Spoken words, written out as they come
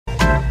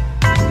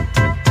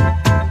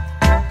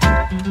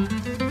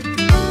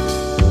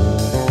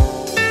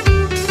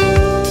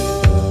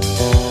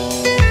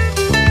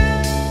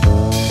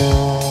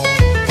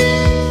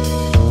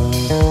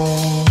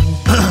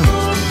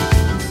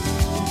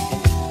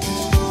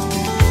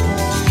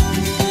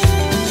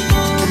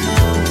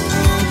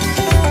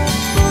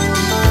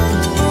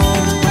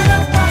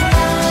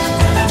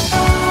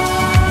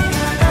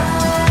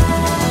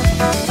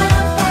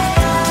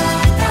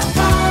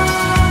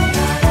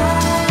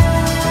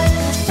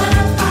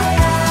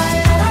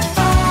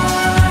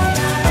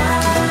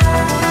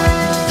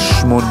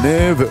8:05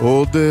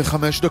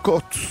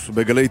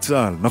 בגלי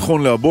צהל.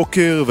 נכון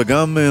להבוקר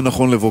וגם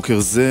נכון לבוקר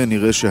זה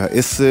נראה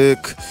שהעסק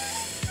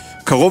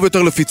קרוב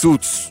יותר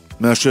לפיצוץ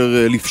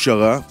מאשר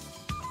לפשרה.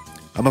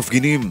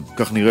 המפגינים,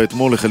 כך נראה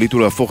אתמול, החליטו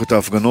להפוך את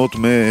ההפגנות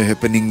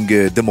מהפנינג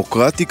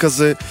דמוקרטי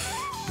כזה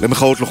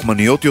למחאות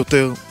לוחמניות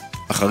יותר,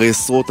 אחרי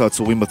עשרות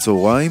העצורים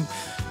בצהריים.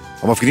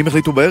 המפגינים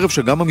החליטו בערב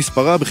שגם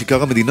המספרה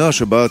בכיכר המדינה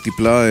שבה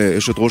טיפלה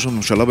אשת ראש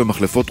הממשלה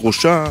במחלפות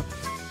ראשה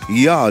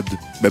היא יעד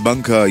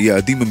בבנק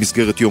היעדים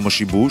במסגרת יום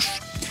השיבוש.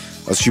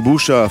 אז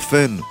שיבוש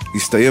האפן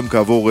הסתיים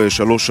כעבור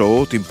 3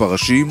 שעות עם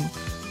פרשים,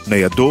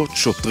 ניידות,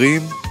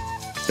 שוטרים.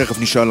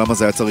 תכף נשאל למה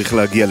זה היה צריך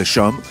להגיע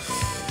לשם.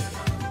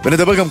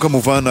 ונדבר גם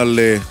כמובן על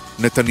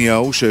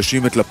נתניהו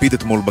שהאשים את לפיד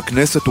אתמול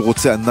בכנסת. הוא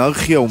רוצה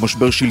אנרכיה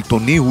ומשבר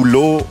שלטוני, הוא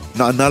לא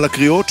נענה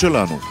לקריאות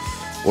שלנו.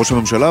 ראש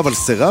הממשלה אבל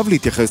סירב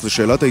להתייחס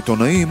לשאלת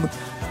העיתונאים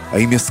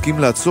האם יסכים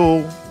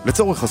לעצור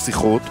לצורך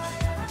השיחות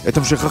את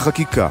המשך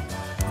החקיקה.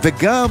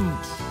 וגם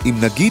אם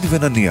נגיד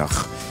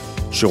ונניח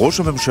שראש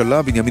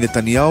הממשלה בנימין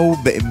נתניהו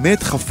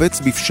באמת חפץ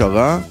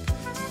בפשרה,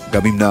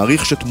 גם אם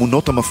נעריך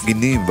שתמונות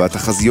המפגינים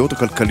והתחזיות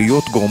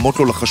הכלכליות גורמות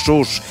לו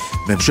לחשוש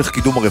מהמשך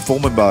קידום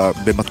הרפורמה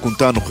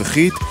במתכונתה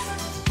הנוכחית,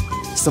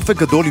 ספק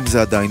גדול אם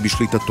זה עדיין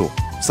בשליטתו.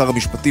 שר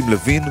המשפטים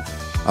לוין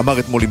אמר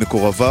אתמול עם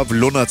מקורביו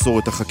לא נעצור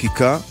את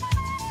החקיקה.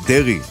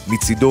 דרי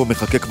מצידו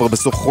מחכה כבר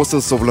בסוף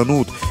חוסר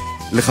סובלנות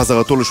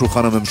לחזרתו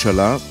לשולחן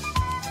הממשלה.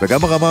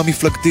 וגם הרמה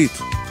המפלגתית,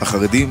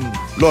 החרדים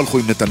לא הלכו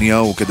עם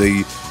נתניהו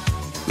כדי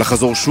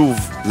לחזור שוב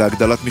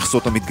להגדלת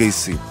מכסות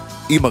המתגייסים.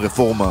 אם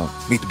הרפורמה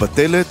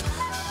מתבטלת,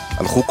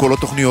 הלכו כל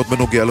התוכניות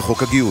בנוגע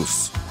לחוק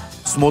הגיוס.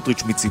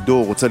 סמוטריץ'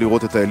 מצידו רוצה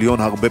לראות את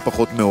העליון הרבה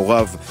פחות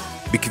מעורב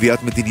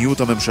בקביעת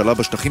מדיניות הממשלה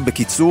בשטחים.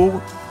 בקיצור,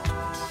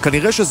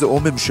 כנראה שזה או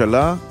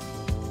ממשלה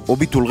או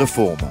ביטול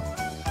רפורמה.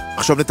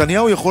 עכשיו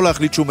נתניהו יכול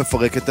להחליט שהוא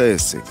מפרק את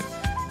העסק,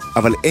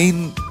 אבל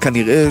אין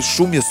כנראה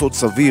שום יסוד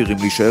סביר אם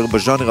להישאר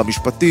בז'אנר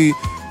המשפטי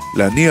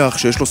להניח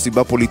שיש לו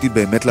סיבה פוליטית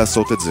באמת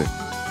לעשות את זה.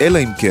 אלא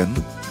אם כן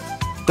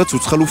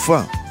תצוץ חלופה,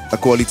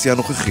 הקואליציה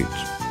הנוכחית.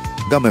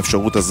 גם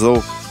האפשרות הזו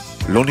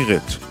לא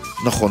נראית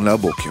נכון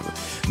להבוקר.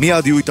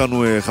 מיד יהיו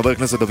איתנו חבר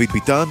הכנסת דוד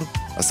ביטן,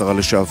 השרה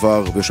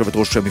לשעבר ויושבת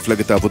ראש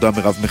מפלגת העבודה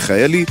מרב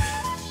מיכאלי,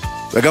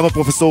 וגם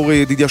הפרופסור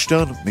ידידיה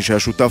שטרן, מי שהיה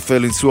שותף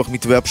לניסוח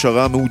מתווה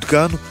הפשרה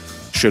המעודכן,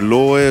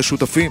 שלא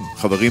שותפים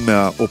חברים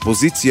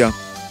מהאופוזיציה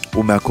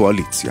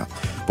ומהקואליציה.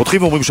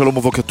 פותחים ואומרים שלום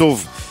ובוקר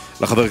טוב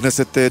לחבר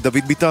הכנסת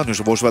דוד ביטן,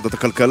 יושב ראש ועדת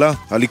הכלכלה,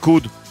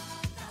 הליכוד.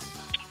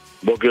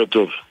 בוקר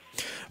טוב.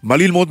 מה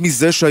ללמוד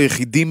מזה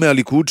שהיחידים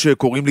מהליכוד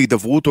שקוראים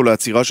להידברות או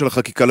לעצירה של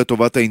החקיקה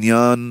לטובת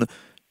העניין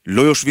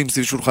לא יושבים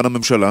סביב שולחן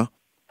הממשלה?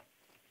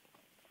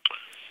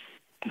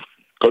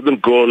 קודם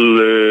כל,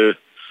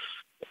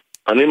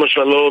 אני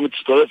למשל לא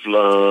מצטרף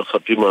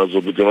לחתימה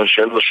הזו, בגלל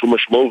שאין לה שום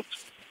משמעות.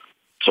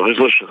 צריך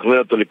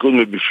לשכנע את הליכוד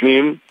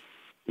מבפנים,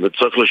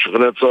 וצריך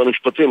לשכנע את שר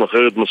המשפטים,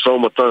 אחרת משא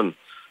ומתן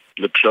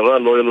לפשרה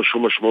לא יהיה לו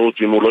שום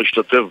משמעות אם הוא לא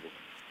ישתתף.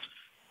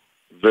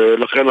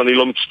 ולכן אני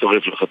לא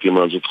מצטרף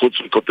לחתימה הזאת. חוץ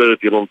מכותרת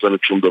היא לא נותנת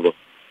שום דבר.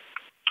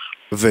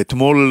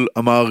 ואתמול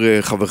אמר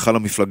חברך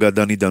למפלגה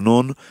דני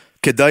דנון,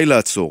 כדאי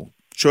לעצור.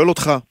 שואל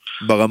אותך,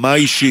 ברמה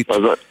האישית,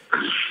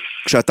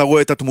 כשאתה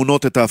רואה את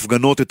התמונות, את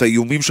ההפגנות, את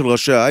האיומים של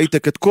ראשי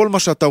ההייטק, את כל מה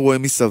שאתה רואה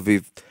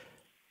מסביב,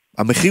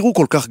 המחיר הוא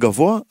כל כך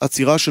גבוה?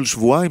 עצירה של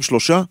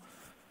 2-3?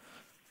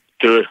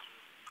 תראה,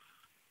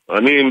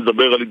 אני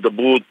מדבר על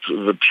הידברות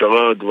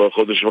ופשרה כבר 1.5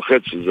 חודש,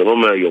 זה לא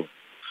מהיום.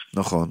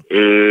 נכון.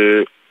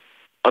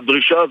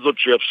 הדרישה הזאת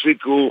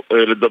שיפסיקו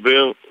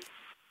לדבר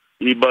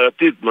היא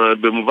בעייתית,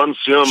 במובן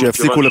מסוים.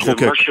 שיפסיקו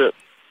לחוקק,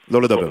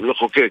 לא לדבר.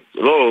 לחוקק,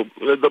 לא,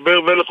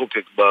 לדבר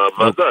ולחוקק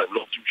בוועדה, הם לא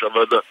רוצים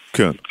שהוועדה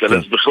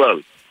תתכנס בכלל.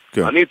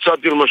 אני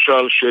הצעתי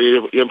למשל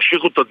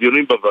שימשיכו את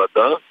הדיונים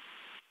בוועדה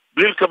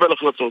בלי לקבל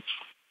החלטות,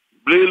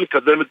 בלי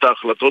לקדם את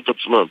ההחלטות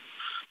עצמם.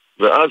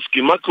 ואז,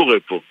 כי מה קורה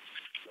פה?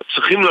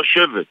 צריכים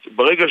לשבת,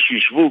 ברגע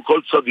שישבו כל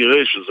צד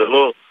יראה שזה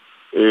לא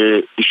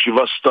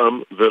ישיבה סתם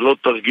ולא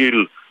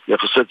תרגיל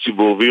יחסי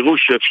ציבור, ויראו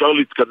שאפשר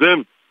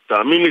להתקדם.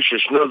 תאמין לי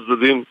ששני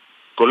הצדדים,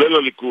 כולל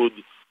הליכוד,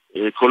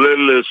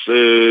 כולל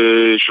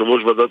יושב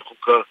ראש ועדת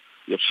חוקה,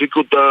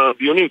 יפסיקו את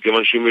הדיונים,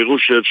 כיוון שהם יראו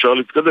שאפשר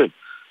להתקדם.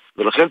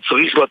 ולכן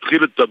צריך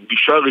להתחיל את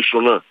הפגישה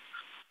הראשונה,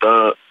 את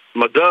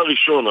המגע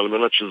הראשון, על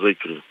מנת שזה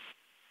יקרה.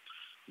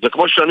 זה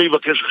כמו שאני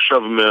אבקש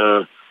עכשיו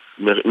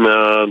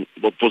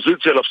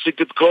מהאופוזיציה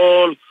להפסיק את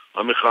כל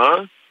המחאה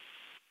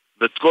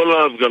ואת כל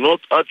ההפגנות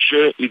עד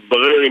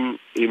שיתברר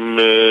אם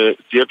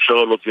תהיה פשרה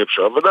או לא תהיה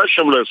פשרה. ודאי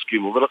שהם לא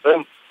יסכימו,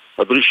 ולכן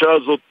הדרישה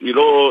הזאת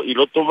היא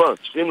לא טובה.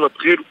 צריכים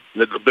להתחיל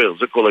לדבר,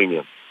 זה כל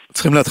העניין.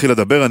 צריכים להתחיל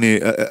לדבר, אני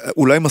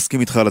אולי מסכים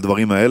איתך על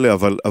הדברים האלה,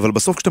 אבל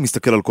בסוף כשאתה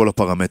מסתכל על כל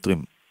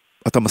הפרמטרים,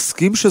 אתה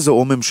מסכים שזה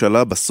או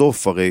ממשלה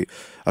בסוף? הרי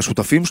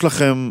השותפים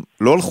שלכם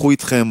לא הלכו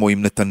איתכם או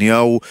עם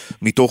נתניהו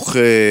מתוך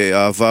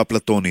אהבה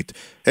פלטונית.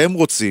 הם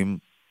רוצים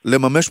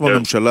לממש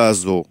בממשלה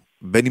הזו,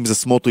 בין אם זה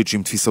סמוטריץ'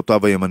 עם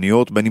תפיסותיו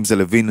הימניות, בין אם זה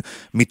לוין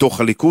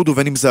מתוך הליכוד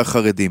ובין אם זה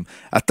החרדים.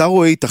 אתה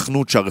רואה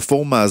התכנות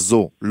שהרפורמה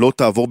הזו לא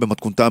תעבור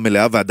במתכונתה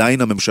המלאה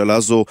ועדיין הממשלה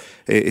הזו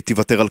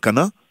תיוותר על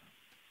כנה?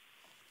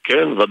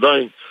 כן,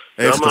 ודאי.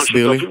 איך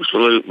תסביר לי?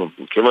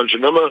 כיוון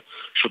שגם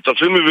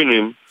השותפים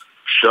מבינים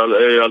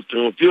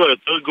שהאלטרנטיבה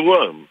יותר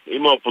גרועה.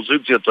 אם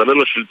האופוזיציה תעלה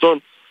לשלטון,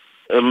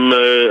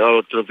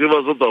 האלטרנטיבה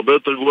הזאת הרבה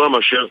יותר גרועה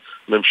מאשר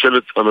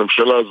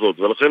הממשלה הזאת.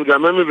 ולכן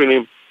גם הם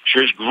מבינים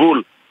שיש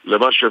גבול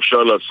למה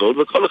שאפשר לעשות,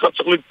 וכל אחד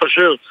צריך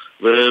להתפשר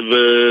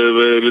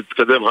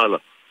ולהתקדם הלאה.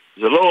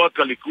 זה לא רק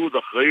הליכוד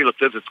אחראי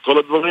לתת את כל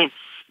הדברים,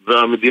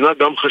 והמדינה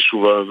גם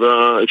חשובה,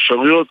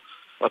 והאפשרויות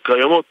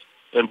הקיימות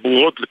הן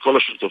ברורות לכל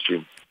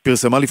השותפים.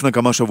 פרסמה לפני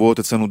כמה שבועות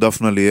אצלנו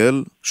דפנה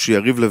ליאל,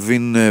 שיריב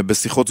לוין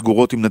בשיחות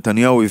סגורות עם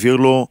נתניהו הבהיר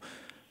לו,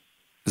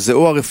 זה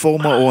או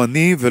הרפורמה או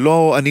אני,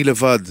 ולא אני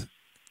לבד.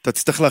 אתה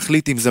תצטרך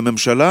להחליט אם זה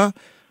ממשלה,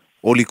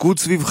 או ליכוד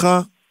סביבך,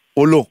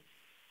 או לא.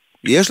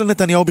 יש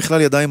לנתניהו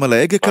בכלל ידיים על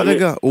ההגה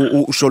כרגע?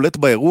 הוא שולט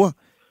באירוע?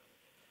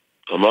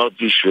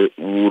 אמרתי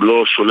שהוא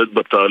לא שולט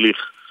בתהליך,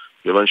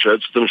 כיוון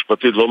שהיועצת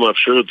המשפטית לא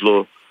מאפשרת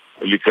לו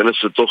להיכנס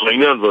לתוך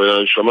העניין,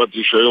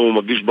 ושמעתי שהיום הוא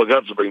מגיש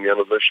בג"ץ בעניין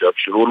הזה,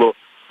 שיאפשרו לו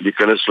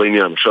להיכנס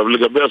לעניין. עכשיו,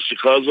 לגבי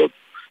השיחה הזאת,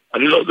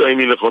 אני לא יודע אם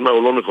היא נכונה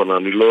או לא נכונה,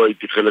 אני לא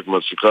הייתי חלק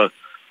מהשיחה,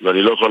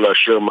 ואני לא יכול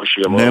לאשר מה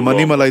שהיא אמרה.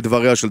 נאמנים עליי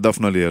דבריה של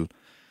דפנה ליאל.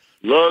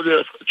 לא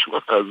יודע, תשמע,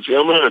 אז היא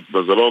אומרת,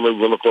 זה לא אומר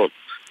זה נכון.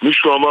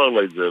 מישהו אמר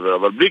לה את זה,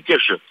 אבל בלי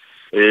קשר.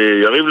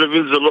 יריב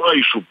לוין זה לא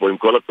האישו פה, עם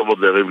כל הכבוד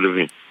ליריב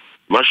לוין.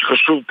 מה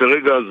שחשוב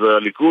כרגע זה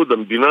הליכוד,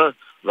 המדינה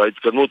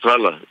וההתקדמות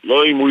הלאה.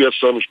 לא אם הוא יהיה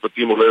שר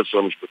משפטים או לא יהיה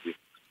שר משפטים.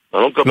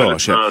 אני לא מקבל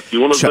את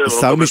הטיעון הזה.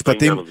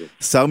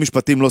 שר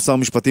משפטים לא שר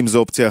משפטים זה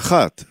אופציה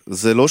אחת.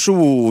 זה לא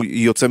שהוא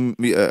יוצא,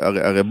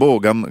 הרי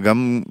בוא,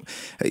 גם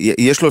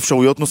יש לו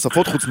אפשרויות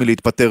נוספות חוץ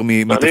מלהתפטר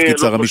מתפקיד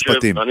שר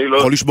המשפטים.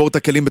 יכול לשבור את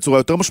הכלים בצורה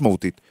יותר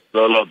משמעותית.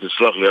 לא,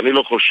 תסלח לי. אני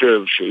לא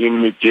חושב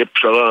שאם תהיה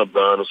פשרה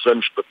בנושא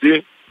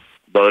המשפטי,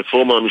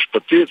 ברפורמה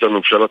המשפטית,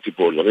 הממשלה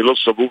תיפול. אני לא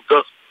סבור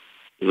כך,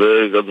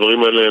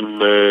 והדברים האלה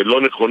הם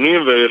לא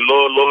נכונים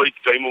ולא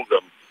יתקיימו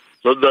גם.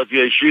 זאת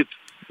דעתי האישית,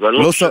 ואני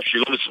לא חושב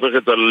שהיא לא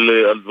נסמכת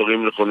על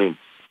דברים נכונים.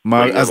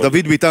 אז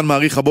דוד ביטן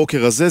מעריך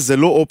הבוקר הזה, זה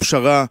לא או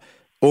פשרה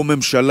או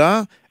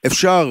ממשלה,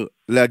 אפשר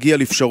להגיע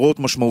לפשרות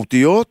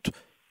משמעותיות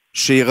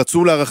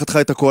שירצו להערכתך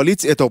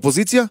את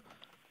האופוזיציה?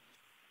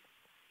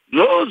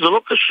 לא, זה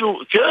לא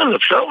קשור. כן,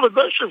 אפשר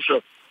ודאי שאפשר.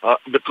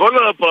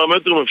 בכל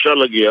הפרמטרים אפשר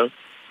להגיע.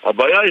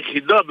 הבעיה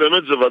היחידה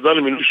באמת זה ועדה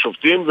למינוי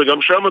שופטים,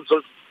 וגם שם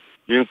צריך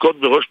לנקוט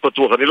בראש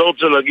פתוח. אני לא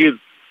רוצה להגיד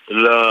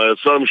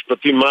לשר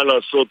המשפטים מה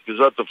לעשות, כי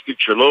זה התפקיד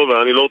שלו,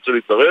 ואני לא רוצה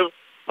להתערב,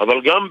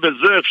 אבל גם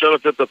בזה אפשר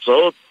לתת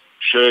הצעות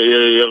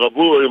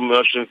שירבו, מה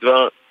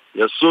שנקרא,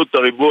 יעשו את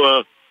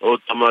הריבוע או את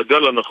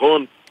המעגל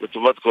הנכון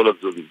לטובת כל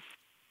הצדדים.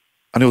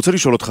 אני רוצה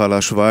לשאול אותך על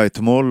ההשוואה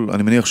אתמול,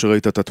 אני מניח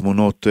שראית את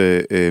התמונות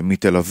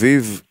מתל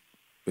אביב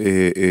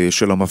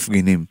של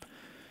המפגינים,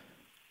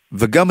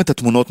 וגם את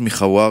התמונות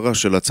מחווארה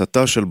של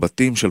הצתה של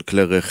בתים של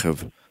כלי רכב.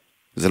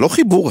 זה לא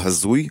חיבור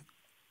הזוי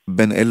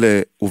בין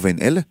אלה ובין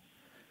אלה?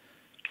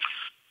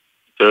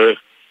 תראה,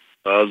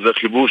 אז זה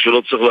חיבור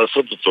שלא צריך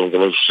לעשות אותו, גם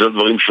זה שני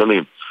דברים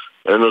שונים.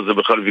 אין על זה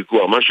בכלל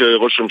ויכוח. מה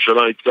שראש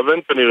הממשלה התכוון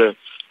כנראה,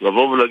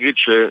 לבוא ולהגיד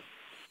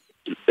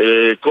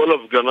שכל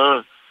הפגנה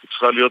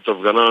צריכה להיות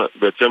הפגנה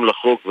בהתאם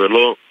לחוק,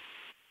 ולא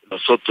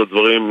לעשות את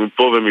הדברים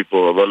מפה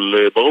ומפה.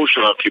 אבל ברור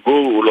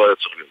שהחיבור הוא לא היה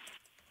צריך להיות.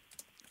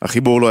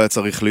 החיבור לא היה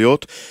צריך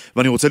להיות,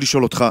 ואני רוצה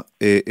לשאול אותך,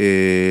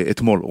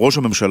 אתמול, ראש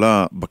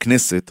הממשלה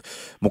בכנסת,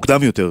 מוקדם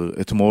יותר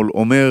אתמול,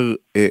 אומר,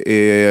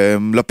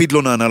 לפיד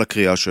לא נענה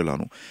לקריאה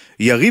שלנו.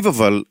 יריב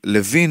אבל,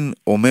 לוין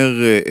אומר,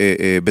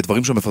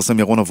 בדברים שמפרסם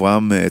ירון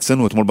אברהם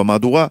אצלנו אתמול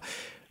במהדורה,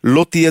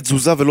 לא תהיה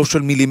תזוזה ולא של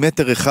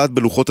מילימטר אחד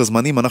בלוחות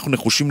הזמנים, אנחנו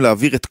נחושים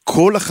להעביר את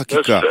כל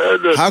החקיקה,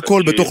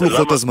 הכל בתוך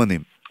לוחות הזמנים.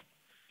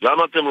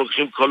 למה אתם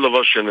לוקחים כל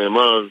דבר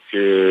שנאמר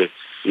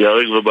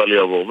יאריך ובל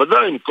יעבור?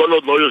 ודאי, כל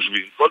עוד לא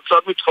יושבים, כל צד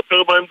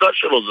מתחפר בעמדה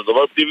שלו, זה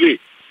דבר טבעי.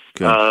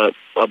 כן.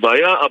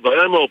 הבעיה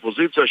עם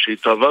האופוזיציה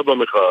שהתהווה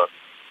במחאה,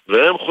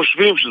 והם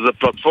חושבים שזה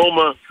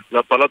פלטפורמה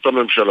להפלת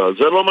הממשלה.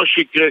 זה לא מה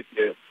שיקרה,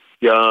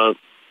 כי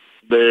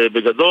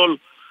בגדול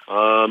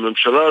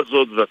הממשלה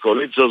הזאת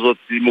והקואליציה הזאת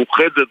היא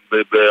מאוחדת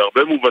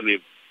בהרבה מובנים,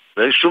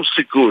 ואין שום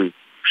סיכוי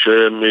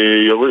שהם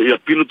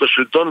יפילו את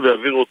השלטון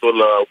ויעבירו אותו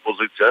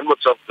לאופוזיציה. אין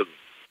מצב כזה.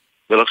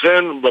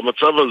 ולכן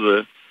במצב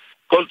הזה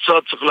כל צד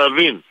צריך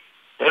להבין,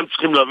 הם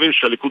צריכים להבין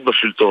שהליכוד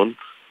בשלטון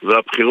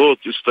והבחירות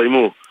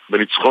יסתיימו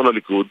בניצחון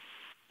הליכוד,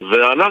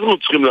 ואנחנו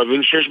צריכים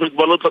להבין שיש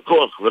מגבלות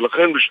לכוח,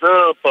 ולכן בשני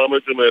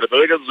הפרמטרים האלה,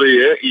 ברגע זה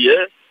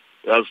יהיה,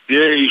 אז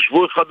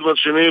ישבו אחד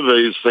מהשני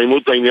ויסיימו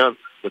את העניין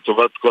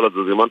לטובת כל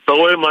הצדדים. אתה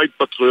רואה מה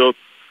ההתפתחויות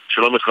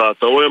של המחאה,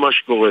 אתה רואה מה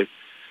שקורה.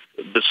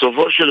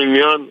 בסופו של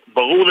עניין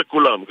ברור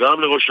לכולם,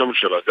 גם לראש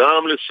הממשלה,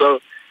 גם לשר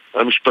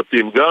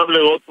המשפטים, גם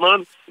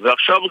לרוטמן,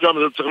 ועכשיו גם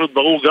זה צריך להיות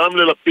ברור גם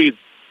ללפיד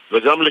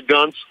וגם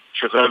לגנץ,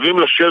 שחייבים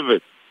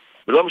לשבת,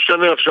 ולא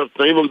משנה עכשיו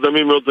תנאים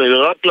מוקדמים מאוד,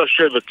 רק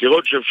לשבת,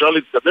 לראות שאפשר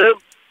להתקדם,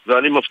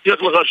 ואני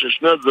מבטיח לך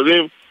ששני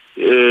הצדדים,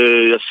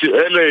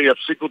 אלה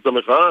יפסיקו את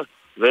המחאה,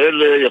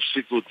 ואלה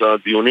יפסיקו את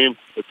הדיונים,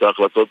 את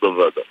ההחלטות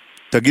בוועדה.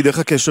 תגיד, איך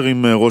הקשר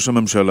עם ראש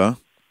הממשלה?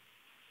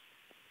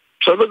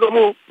 בסדר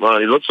גמור. מה,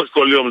 אני לא צריך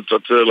כל יום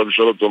לצלצל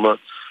לשאול אותו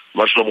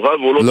מה שלומך,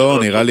 והוא לא,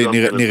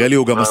 נראה לי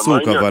הוא גם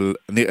עסוק,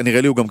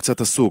 נראה לי הוא גם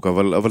קצת עסוק,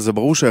 אבל זה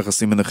ברור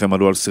שהיחסים ביניכם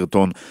עלו על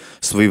סרטון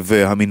סביב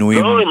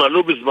המינויים. לא, הם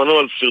עלו בזמנו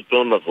על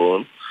סרטון,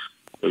 נכון,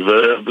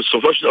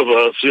 ובסופו של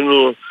דבר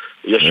עשינו,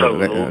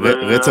 ישבנו.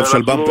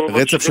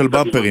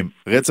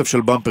 רצף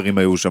של במפרים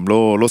היו שם,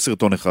 לא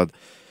סרטון אחד.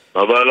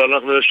 אבל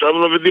אנחנו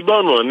ישבנו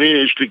ודיברנו, אני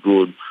איש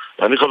ליכוד,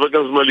 אני חבר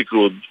כנסת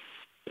מהליכוד,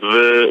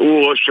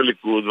 והוא ראש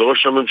הליכוד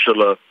וראש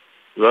הממשלה,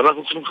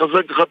 ואנחנו צריכים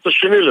לחזק אחד את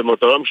השני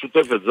למטרה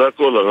משותפת, זה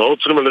הכל. אנחנו לא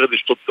צריכים ללכת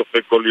לשתות קפה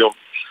כל יום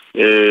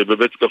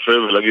בבית קפה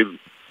ולהגיד...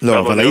 לא,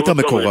 אבל היית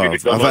מקורב.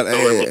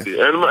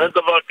 אין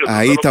דבר כזה.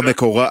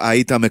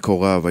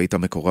 היית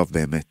מקורב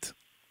באמת.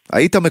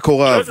 היית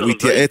מקורב, הוא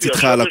התייעץ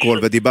איתך על הכל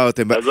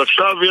ודיברתם. אז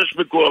עכשיו יש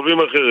מקורבים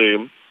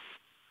אחרים,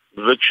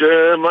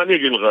 וכשמה אני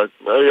אגיד לך,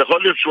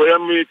 יכול להיות שהוא היה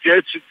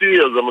מתייעץ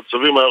איתי, אז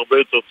המצבים היה הרבה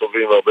יותר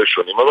טובים והרבה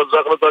שונים, אבל זו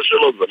החלטה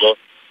שלו, זה לא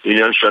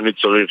עניין שאני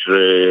צריך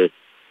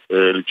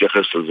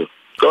להתייחס לזה.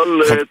 כל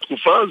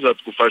תקופה זה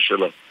התקופה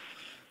שלה.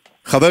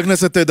 חבר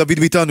הכנסת דוד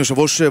ביטן, יושב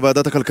ראש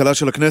ועדת הכלכלה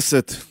של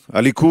הכנסת,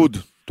 הליכוד,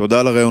 תודה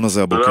על הרעיון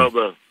הזה הבוקר.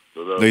 תודה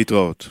רבה.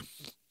 להתראות.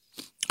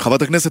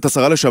 חברת הכנסת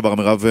השרה לשעבר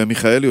מרב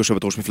מיכאלי,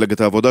 יושבת ראש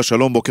מפלגת העבודה,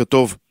 שלום, בוקר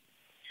טוב.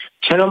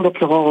 שלום,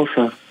 בוקר אור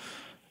עופר.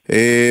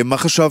 מה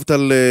חשבת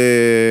על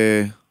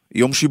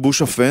יום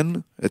שיבוש אפן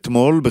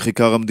אתמול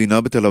בכיכר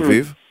המדינה בתל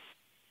אביב?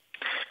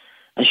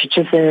 אני חושבת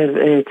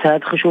שזה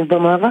צעד חשוב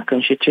במאבק.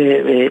 אני חושבת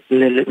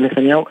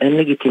שלנתניהו אין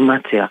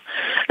לגיטימציה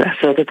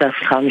לעשות את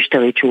ההפיכה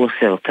המשטרית שהוא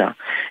עושה אותה.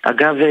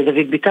 אגב,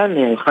 דוד ביטן,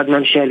 אחד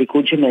מאנשי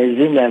הליכוד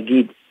שמעזים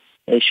להגיד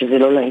שזה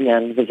לא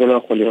לעניין וזה לא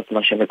יכול להיות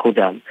מה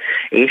שמקודם.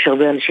 יש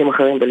הרבה אנשים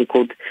אחרים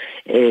בליכוד,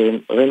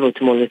 ראינו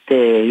אתמול את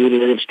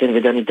יולי אדלשטיין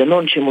ודני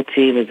דנון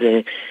שמוציאים איזה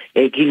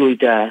גילוי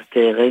דעת,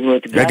 ראינו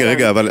את...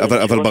 רגע,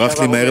 אבל ברחת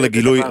לי מהר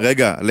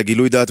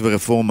לגילוי דעת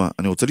ורפורמה.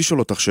 אני רוצה לשאול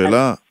אותך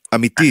שאלה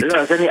אמיתית.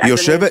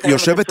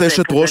 יושבת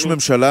אשת ראש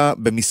ממשלה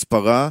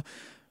במספרה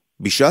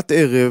בשעת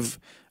ערב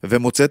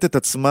ומוצאת את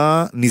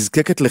עצמה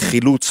נזקקת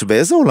לחילוץ.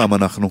 באיזה עולם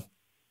אנחנו?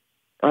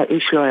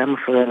 האיש לא היה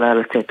מפריע לה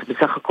לצאת.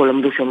 בסך הכל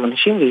עמדו שם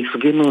אנשים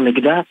והפגינו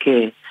נגדה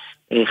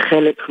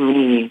כחלק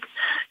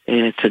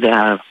אתה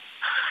יודע,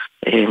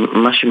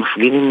 מה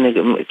שמפגינים,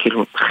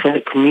 כאילו,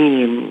 חלק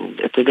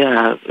אתה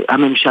יודע,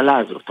 הממשלה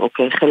הזאת,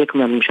 אוקיי? חלק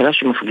מהממשלה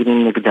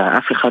שמפגינים נגדה.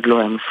 אף אחד לא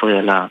היה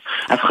מפריע לה,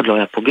 אף אחד לא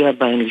היה פוגע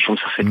בה, אין לי שום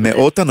ספק.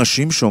 מאות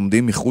אנשים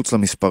שעומדים מחוץ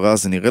למספרה,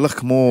 זה נראה לך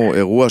כמו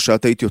אירוע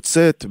שאת היית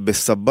יוצאת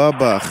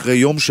בסבבה, אחרי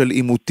יום של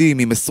עימותים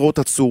עם עשרות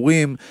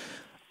עצורים,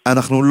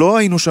 אנחנו לא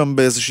היינו שם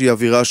באיזושהי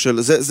אווירה של...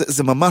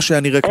 זה ממש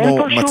היה נראה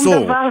כמו מצור.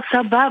 אין פה שום דבר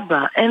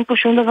סבבה. אין פה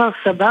שום דבר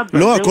סבבה.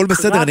 לא, הכל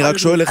בסדר, אני רק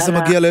שואל איך זה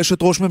מגיע לאשת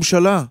ראש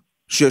ממשלה.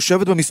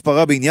 שיושבת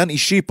במספרה בעניין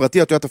אישי,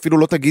 פרטי, את יודעת, אפילו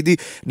לא תגידי,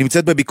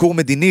 נמצאת בביקור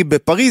מדיני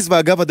בפריז,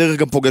 ואגב הדרך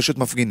גם פוגשת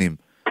מפגינים.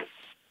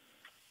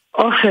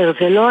 עופר,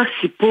 זה לא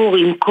הסיפור,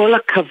 עם כל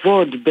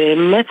הכבוד,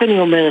 באמת אני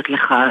אומרת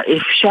לך,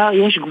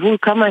 יש גבול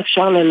כמה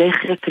אפשר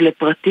ללכת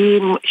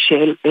לפרטים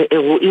של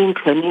אירועים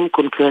קטנים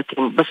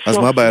קונקרטיים. אז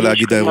מה הבעיה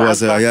להגיד האירוע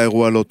הזה היה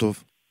אירוע לא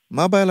טוב?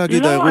 מה הבעיה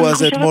להגיד האירוע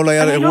הזה אתמול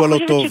היה אירוע לא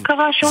טוב?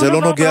 זה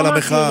לא נוגע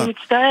למחאה. אני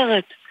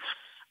מצטערת.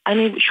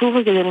 שוב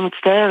רגע, אני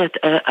מצטערת.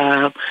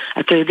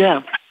 אתה יודע,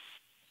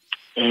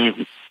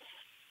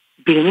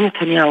 בנימין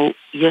נתניהו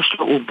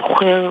הוא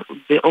בוחר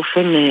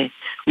באופן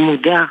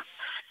מודע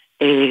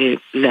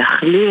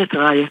להכליל את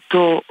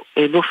רעייתו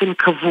באופן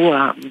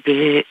קבוע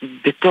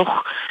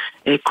בתוך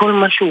כל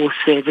מה שהוא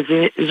עושה,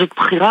 וזאת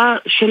בחירה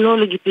שלא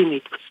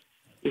לגיטימית.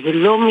 זה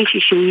לא מישהי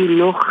שהיא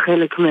לא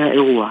חלק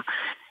מהאירוע,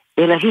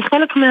 אלא היא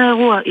חלק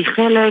מהאירוע, היא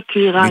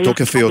רעייתו.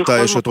 מתוקף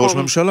היותה אשת ראש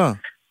ממשלה.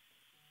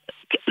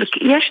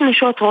 יש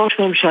נשות ראש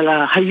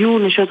ממשלה, היו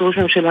נשות ראש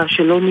ממשלה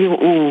שלא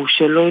נראו,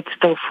 שלא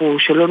הצטרפו,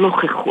 שלא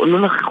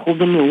נכחו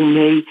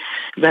בנאומי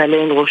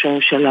ועליהן ראש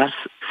הממשלה.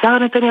 שר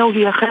נתניהו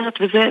היא אחרת,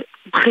 וזה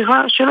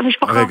בחירה של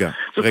המשפחה.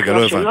 רגע,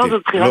 לא הבנתי.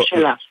 זאת בחירה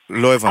שלה.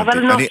 לא הבנתי.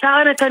 אבל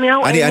שר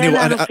נתניהו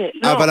איננה הנושא.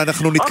 אבל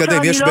אנחנו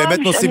נתקדם, יש באמת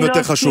נושאים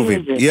יותר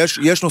חשובים.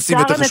 יש נושאים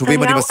יותר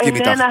חשובים, אני מסכים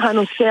איתך.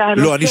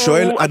 לא, אני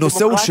שואל,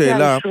 הנושא הוא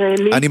שאלה,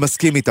 אני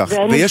מסכים איתך,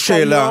 ויש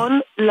שאלה...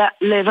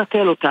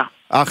 לבטל אותה.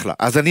 אחלה,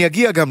 אז אני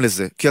אגיע גם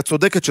לזה, כי את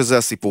צודקת שזה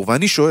הסיפור,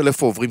 ואני שואל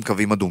איפה עוברים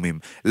קווים אדומים.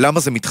 למה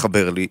זה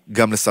מתחבר לי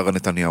גם לשרה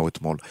נתניהו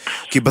אתמול?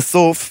 כי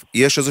בסוף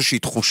יש איזושהי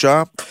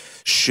תחושה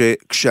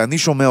שכשאני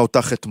שומע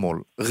אותך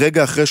אתמול,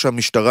 רגע אחרי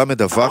שהמשטרה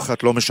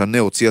מדווחת, לא משנה,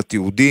 הוציאה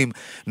תיעודים,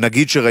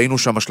 נגיד שראינו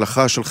שם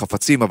השלכה של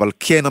חפצים, אבל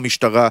כן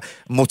המשטרה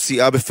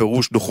מוציאה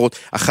בפירוש דוחות,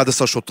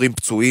 11 שוטרים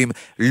פצועים,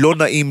 לא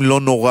נעים, לא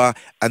נורא.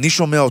 אני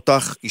שומע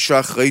אותך, אישה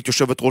אחראית,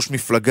 יושבת ראש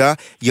מפלגה,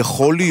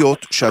 יכול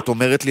להיות שאת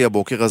אומרת לי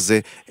הבוקר הזה,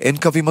 אין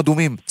קווים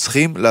אדומים,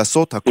 צריכים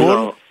לעשות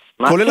הכל,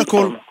 כולל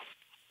הכל.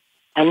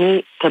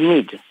 אני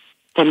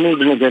תמיד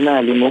מגנה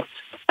אלימות,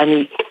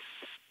 אני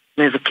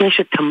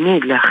מבקשת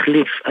תמיד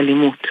להחליף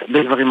אלימות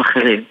בדברים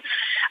אחרים,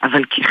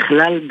 אבל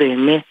ככלל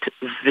באמת,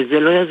 וזה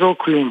לא יעזור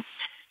כלום,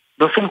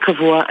 באופן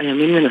קבוע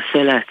הימין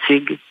מנסה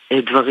להציג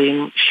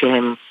דברים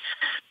שהם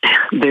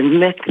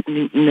באמת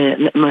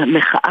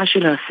מחאה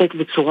שנעשית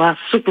בצורה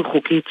סופר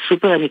חוקית,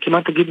 סופר, אני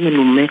כמעט אגיד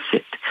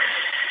מנומסת,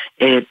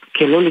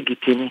 כלא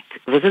לגיטימית,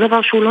 וזה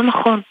דבר שהוא לא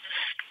נכון.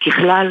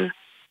 ככלל,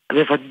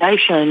 בוודאי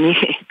שאני...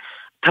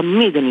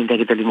 תמיד אני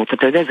נגד אלימות,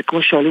 אתה יודע, זה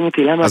כמו שואלים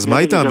אותי למה... אז מה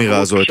הייתה האמירה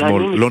הזו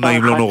אתמול? לא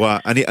נעים, לא נורא.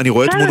 אני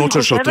רואה תמונות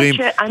של שוטרים,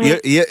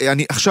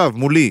 עכשיו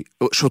מולי,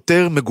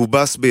 שוטר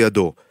מגובס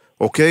בידו,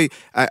 אוקיי?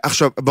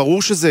 עכשיו,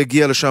 ברור שזה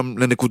הגיע לשם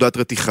לנקודת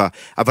רתיחה,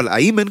 אבל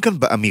האם אין כאן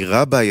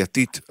באמירה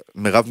בעייתית,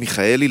 מרב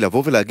מיכאלי,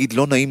 לבוא ולהגיד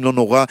לא נעים, לא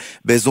נורא,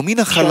 באיזו מין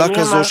החלה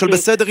כזו של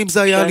בסדר אם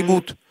זה היה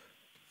אלימות?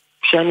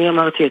 כשאני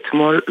אמרתי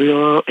אתמול,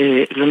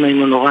 לא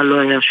נעים נורא, לא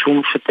היה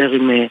שום שוטר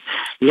עם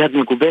יד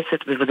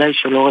מגובסת, בוודאי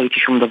שלא ראיתי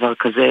שום דבר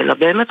כזה, אלא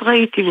באמת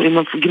ראיתי עם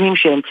מפגינים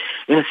שהם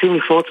מנסים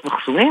לפרוץ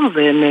מחסומים,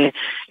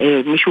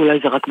 ומישהו אולי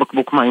זרק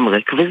בקבוק מים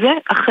ריק, וזה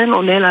אכן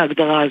עונה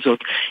להגדרה הזאת.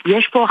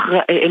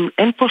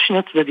 אין פה שני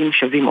צדדים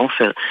שווים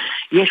אופר,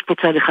 יש פה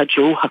צד אחד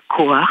שהוא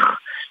הכוח,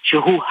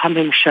 שהוא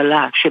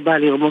הממשלה שבאה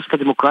לרמוס את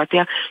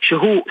הדמוקרטיה,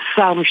 שהוא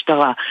שר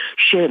משטרה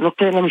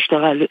שנותן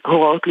למשטרה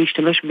הוראות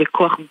להשתמש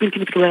בכוח בלתי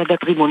מתקבל על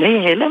דעת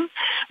רימוני הלם,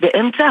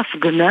 באמצע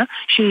הפגנה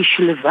שהיא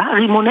שלווה,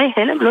 רימוני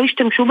הלם לא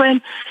השתמשו בהם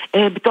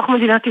בתוך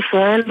מדינת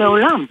ישראל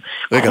מעולם.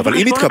 רגע, אבל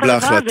אם התקבלה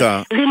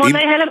החלטה...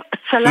 רימוני הלם,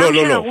 צלם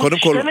של ערוץ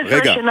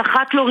 12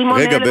 שנחת לו רימון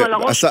הלם על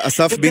הראש,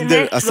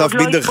 אסף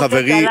בינדר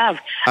חברי,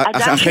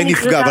 אכן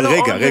נפגע, אבל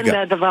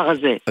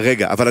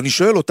רגע, אבל אני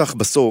שואל אותך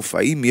בסוף,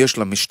 האם יש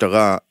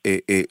למשטרה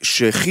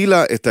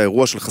שהכילה את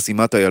האירוע של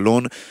חסימת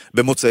איילון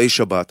במוצאי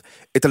שבת,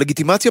 את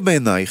הלגיטימציה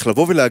בעינייך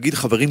לבוא ולהגיד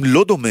חברים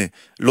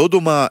לא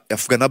דומה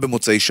הפגנה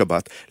במוצאי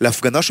שבת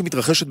להפגנה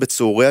שמתרחשת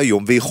בצהרי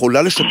היום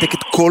ויכולה לשתק את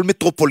כל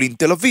מטרופולין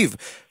תל אביב?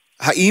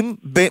 האם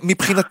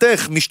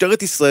מבחינתך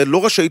משטרת ישראל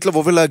לא רשאית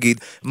לבוא ולהגיד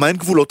מהן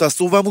גבולות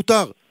האסור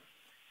והמותר?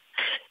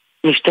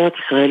 משטרת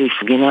ישראל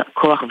הפגינה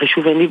כוח,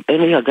 ושוב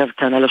אין לי אגב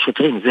טענה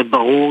לשוטרים, זה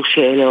ברור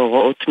שאלה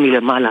הוראות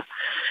מלמעלה.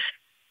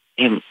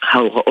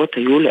 ההוראות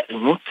היו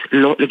לאלימות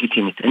לא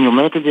לגיטימית. אני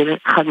אומרת את זה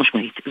חד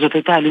משמעית. זאת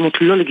הייתה אלימות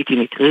לא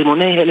לגיטימית.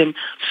 רימוני הלם,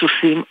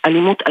 סוסים,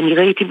 אלימות.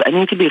 אני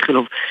הייתי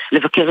באיכילוב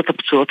לבקר את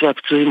הפצועות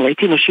והפצועים.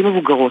 ראיתי נשים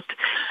מבוגרות.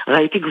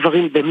 ראיתי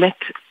גברים באמת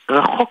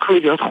רחוק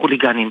להיות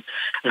חוליגנים.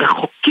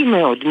 רחוקים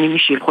מאוד ממי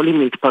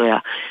שיכולים להתפרע.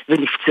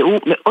 ונפצעו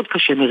מאוד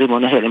קשה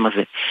מרימון ההלם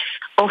הזה.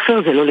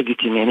 אופר זה לא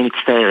לגיטימי, אני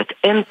מצטערת.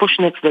 אין פה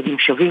שני צדדים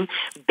שווים.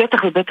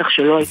 בטח ובטח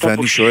שלא הייתה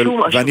פה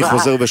שום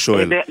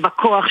השוואה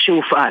בכוח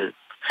שהופעל.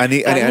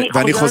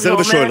 ואני חוזר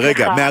ושואל,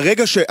 רגע,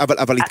 מהרגע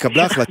אבל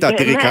התקבלה החלטה,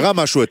 תראי, קרה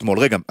משהו אתמול,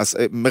 רגע,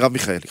 מרב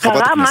מיכאלי,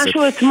 חברת הכנסת. קרה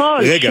משהו אתמול,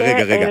 רגע,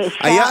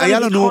 היה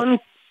לנו...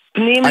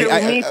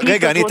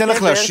 רגע, אני אתן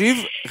לך להשיב,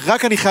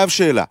 רק אני חייב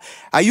שאלה.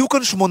 היו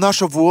כאן 8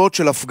 שבועות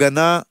של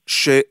הפגנה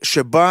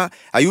שבה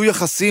היו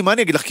יחסים, מה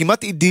אני אגיד לך,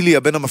 כמעט אידיליה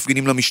בין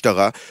המפגינים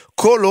למשטרה,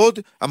 כל עוד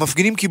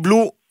המפגינים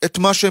קיבלו את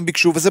מה שהם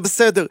ביקשו, וזה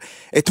בסדר.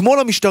 אתמול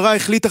המשטרה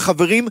החליטה,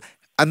 חברים,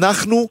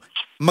 אנחנו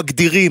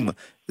מגדירים,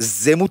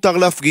 זה מותר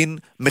להפגין,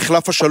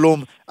 מחלף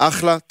השלום,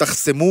 אחלה,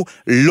 תחסמו,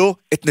 לא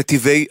את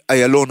נתיבי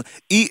איילון.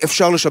 אי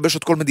אפשר לשבש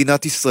את כל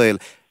מדינת ישראל.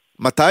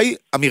 מתי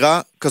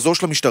אמירה כזו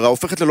של המשטרה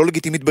הופכת ללא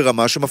לגיטימית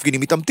ברמה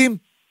שמפגינים מתעמתים?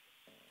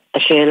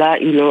 השאלה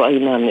היא לא,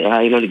 האמירה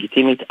היא לא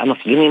לגיטימית.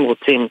 המפגינים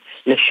רוצים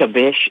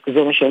לשבש,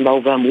 זה מה שהם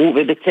באו ואמרו,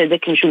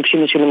 ובצדק משום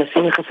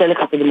שמנסים לחסל לך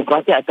את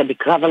הדמוקרטיה, אתה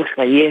בקרב על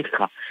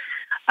חייך.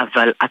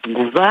 אבל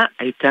התגובה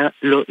הייתה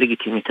לא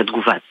לגיטימית,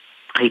 התגובה.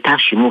 הייתה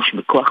שימוש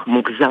בכוח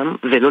מוגזם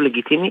ולא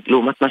לגיטימי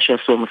לעומת מה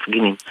שעשו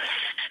המפגינים.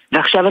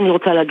 ועכשיו אני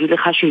רוצה להגיד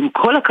לך שעם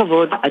כל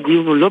הכבוד,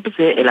 הדיון הוא לא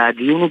בזה, אלא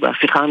הדיון הוא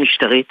בהפיכה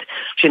המשטרית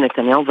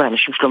שנתניהו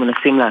והאנשים שלו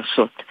מנסים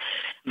לעשות.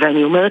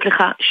 ואני אומרת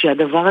לך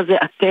שהדבר הזה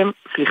אתם,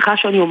 סליחה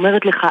שאני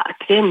אומרת לך,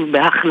 אתם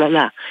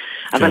בהכללה,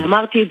 אבל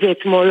אמרתי את זה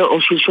אתמול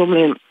או שלשום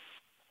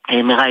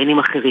למראיינים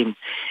אחרים.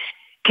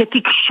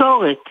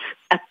 כתקשורת,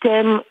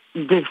 אתם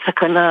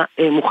בסכנה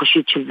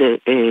מוחשית של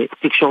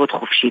תקשורת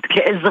חופשית,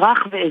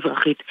 כאזרח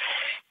ואזרחית,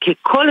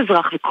 ככל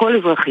אזרח וכל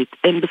אזרחית,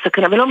 הם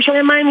בסכנה, ולא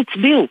משנה מה הם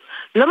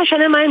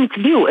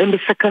הצביעו, הם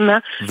בסכנה.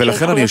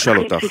 ולכן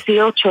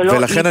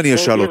אני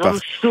אשאל אותך,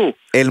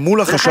 אל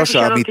מול החשש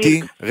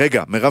האמיתי,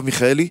 רגע, מרב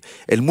מיכאלי,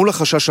 אל מול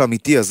החשש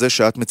האמיתי הזה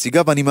שאת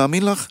מציגה, ואני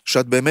מאמין לך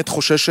שאת באמת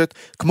חוששת,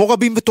 כמו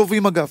רבים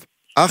וטובים אגב,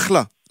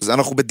 אחלה,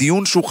 אנחנו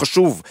בדיון שהוא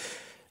חשוב,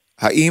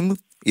 האם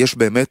יש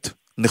באמת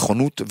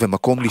נכונות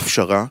ומקום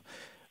לפשרה,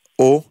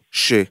 או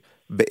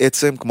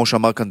שבעצם, כמו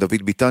שאמר כאן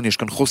דוד ביטן, יש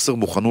כאן חוסר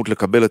מוכנות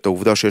לקבל את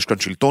העובדה שיש כאן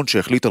שלטון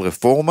שהחליט על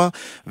רפורמה,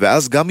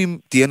 ואז גם אם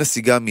תהיה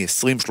נסיגה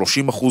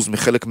מ-20-30%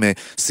 מחלק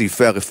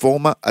מסעיפי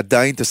הרפורמה,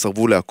 עדיין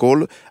תסרבו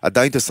להכל,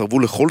 עדיין תסרבו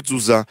לכל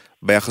תזוזה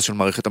ביחס של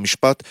מערכת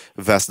המשפט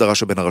והסדרה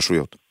שבין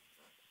הרשויות.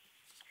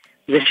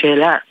 זו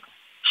שאלה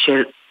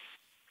של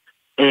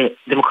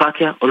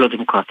דמוקרטיה או לא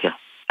דמוקרטיה.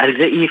 על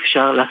זה אי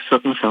אפשר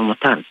לעשות משא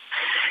ומתן.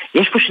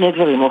 יש פה שני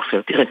דברים,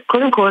 עופר. תראה,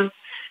 קודם כל,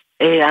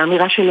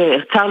 האמירה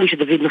של, צר לי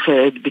שדוד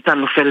ביטן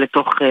נופל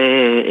לתוך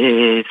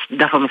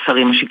דף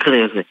המסרים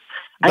השקרי הזה.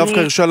 דווקא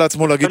הרשה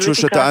לעצמו להגיד שהוא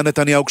שטען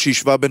נתניהו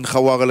כשהשווה בין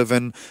חווארה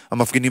לבין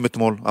המפגינים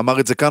אתמול. אמר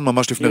את זה כאן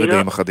ממש לפני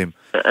רגעים אחדים.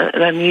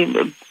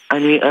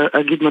 אני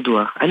אגיד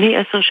מדוע. אני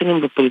 10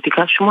 שנים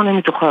בפוליטיקה, 8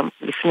 מתוכם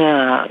לפני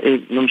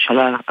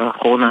הממשלה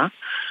האחרונה.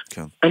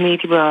 אני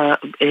הייתי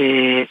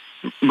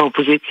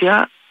באופוזיציה,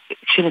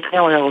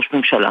 כשנתניהו היה ראש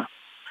ממשלה.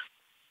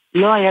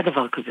 לא היה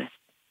דבר כזה.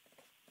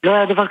 לא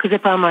היה דבר כזה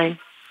פעמיים.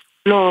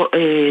 לא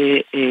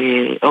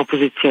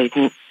האופוזיציה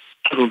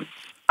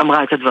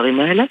אמרה את הדברים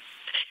האלה,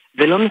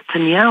 ולא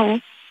נתניהו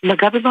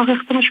נגע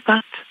במערכת המשפט.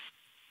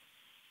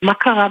 מה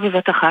קרה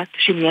בבת אחת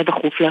שמיד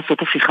דחוף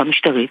לעשות הפיכה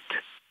משטרית?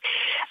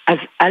 אז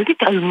אל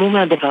תתעלמו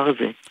מהדבר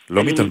הזה.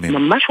 לא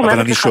מתעלמים.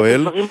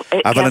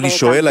 אבל אני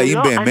שואל האם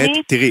באמת,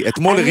 תראי,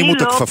 אתמול הרימו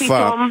את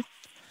הכפפה,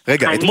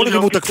 רגע, אתמול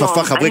הרימו את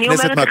הכפפה חברי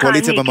כנסת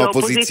מהקואליציה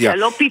ומהאופוזיציה.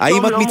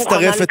 האם את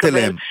מצטרפת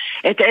אליהם?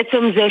 את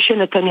עצם זה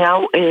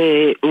שנתניהו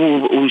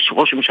הוא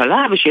ראש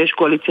ממשלה ושיש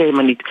קואליציה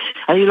ימנית.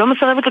 אני לא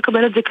מסרבת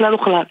לקבל את זה כלל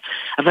וכלל.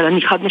 אבל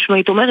אני חד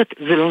משמעית אומרת,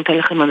 זה לא נותן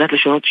לכם מנדט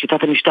לשנות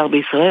שיטת המשטר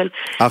בישראל.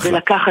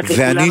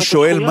 ואני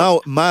שואל,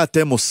 מה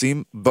אתם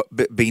עושים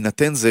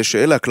בהינתן זה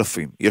שאלה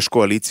הקלפים? יש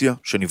קואליציה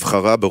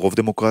שנבחרה ברוב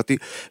דמוקרטי,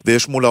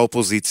 ויש מול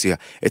האופוזיציה.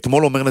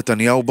 אתמול אומר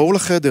נתניהו, בואו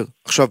לחדר.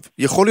 עכשיו,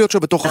 יכול להיות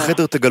שבתוך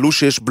החדר תגלו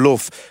שיש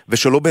בלוף,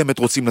 ושלא באמת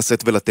רוצים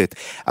לשאת ולתת.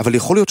 אבל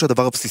יכול להיות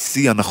שהדבר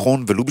הבסיסי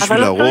הנכון, ולא בשביל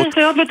להראות... אבל לא צריך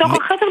להיות בתוך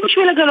החדר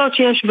בשביל לגלות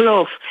שיש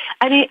בלוף.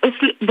 אני,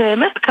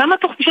 באמת, כמה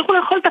תוך תשכחו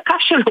לאכול את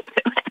הקש שלו,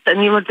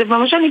 באמת.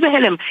 ממש אני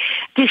בהלם.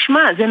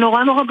 תשמע, זה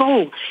נורא נורא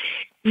ברור.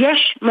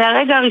 יש,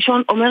 מהרגע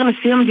הראשון, אומר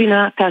נשיא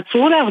המדינה,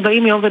 תעצרו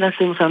ל-40 יום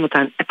ונעשה משא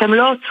ומתן. אתם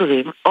לא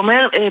עוצרים.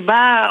 אומר,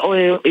 בא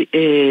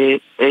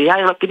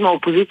יאיר לפיד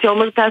מהאופוזיציה,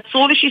 אומר,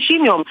 תעצרו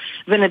ל-60 יום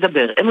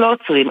ונדבר. הם לא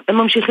עוצרים, הם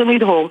ממשיכים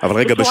לדהור. אבל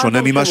רגע, בשונה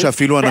ממה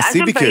שאפילו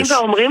הנשיא ביקש.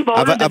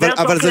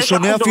 אבל זה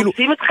שונה אפילו...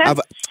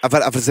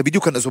 אבל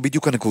זו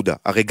בדיוק הנקודה.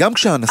 הרי גם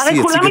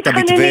כשהנשיא הציג את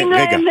המתווה...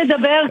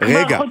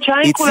 רגע,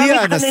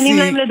 הציע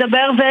הנשיא... להם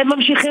לדבר והם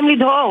ממשיכים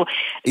לדהור.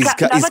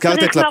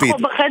 הזכרת את לפיד.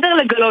 בחדר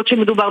לגלות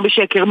שמדובר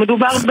בשקר.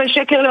 מדובר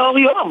בשקר לאור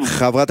יום.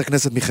 חברת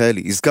הכנסת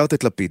מיכאלי, הזכרת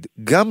את לפיד.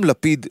 גם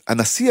לפיד,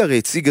 הנשיא הרי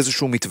הציג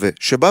איזשהו מתווה,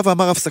 שבא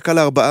ואמר הפסקה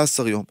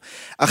ל-14 יום.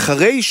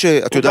 אחרי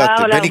שאת יודעת,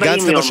 בני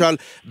גנץ למשל,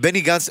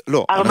 בני גנץ,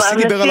 לא, הנשיא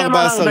דיבר על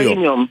 14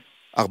 יום.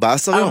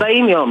 14 יום?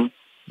 40 יום.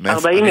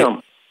 40 יום.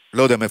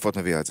 לא יודע מאיפה את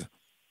מביאה את זה.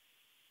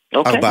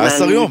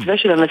 14 יום. מתווה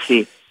של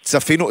הנשיא.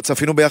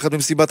 צפינו ביחד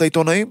במסיבת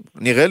העיתונאים?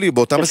 נראה לי,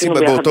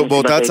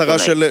 באותה הצהרה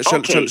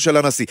של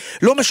הנשיא.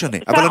 לא משנה,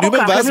 אבל אני אומר,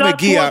 ואז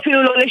מגיע... הם לא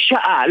אפילו לא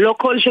לשעה, לא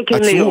כל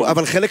שכן ליום.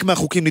 אבל חלק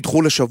מהחוקים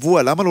נדחו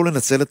לשבוע, למה לא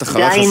לנצל את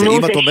החרך הזה?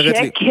 אם את אומרת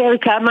לי... זה שקר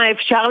כמה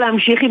אפשר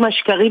להמשיך עם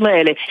השקרים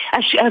האלה.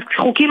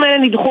 החוקים האלה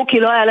נדחו כי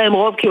לא היה להם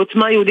רוב, כי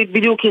עוצמה יהודית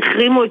בדיוק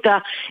החרימו את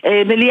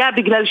המליאה,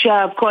 בגלל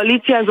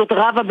שהקואליציה הזאת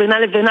רבה בינה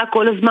לבינה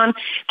כל הזמן,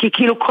 כי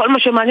כאילו כל מה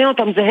שמעניין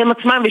אותם זה הם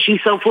עצמם,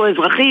 ושישרפו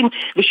אזרחים,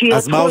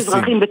 ושירצחו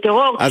אזרחים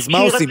בטרור. אז מה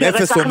עושים?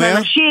 אפס אומר,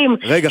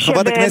 רגע,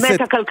 חברת הכנסת,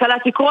 שבאמת הכלכלה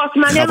תקרוס,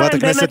 מעניין להם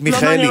באמת,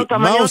 לא מעניין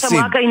אותם, מעניין אותם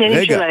רק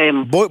העניינים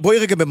שלהם. בואי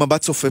רגע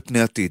במבט צופה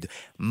פני עתיד,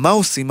 מה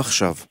עושים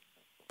עכשיו?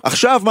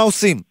 עכשיו מה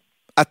עושים?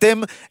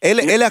 אתם,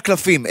 אלה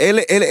הקלפים,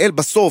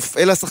 בסוף,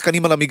 אלה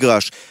השחקנים על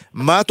המגרש.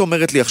 מה את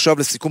אומרת לי עכשיו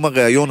לסיכום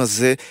הראיון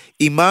הזה,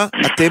 עם מה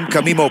אתם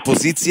קמים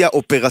האופוזיציה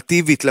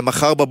אופרטיבית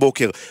למחר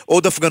בבוקר?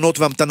 עוד הפגנות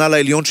והמתנה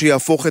לעליון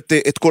שיהפוך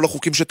את כל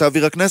החוקים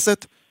שתעביר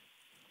הכנסת?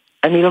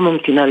 אני לא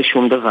ממתינה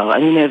לשום דבר.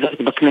 אני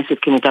נעזרת בכנסת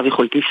כמיטב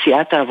יכולתי.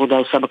 סיעת העבודה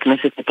עושה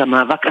בכנסת את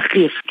המאבק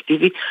הכי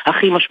אפקטיבי,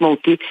 הכי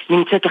משמעותי,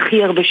 נמצאת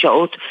הכי הרבה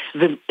שעות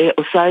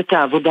ועושה את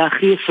העבודה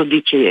הכי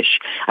יסודית שיש.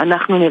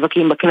 אנחנו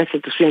נאבקים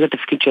בכנסת, עושים את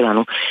התפקיד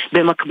שלנו.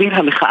 במקביל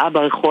המחאה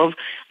ברחוב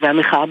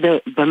והמחאה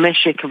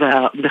במשק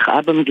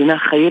והמחאה במדינה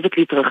חייבת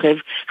להתרחב,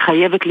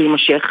 חייבת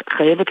להימשך,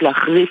 חייבת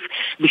להחריף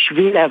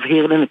בשביל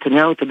להבהיר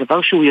לנתניהו את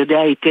הדבר שהוא יודע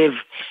היטב.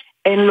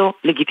 אין לו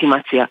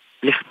לגיטימציה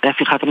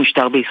להפיכת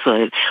המשטר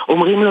בישראל.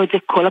 אומרים לו את זה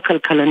כל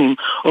הכלכלנים,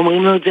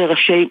 אומרים לו את זה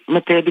ראשי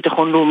מטה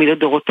ביטחון לאומי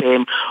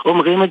לדורותיהם,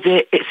 אומרים את זה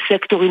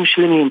סקטורים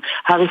שלמים,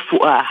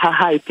 הרפואה,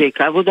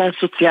 ההייטק, העבודה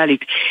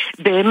הסוציאלית,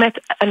 באמת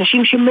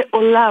אנשים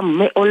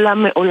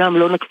שמעולם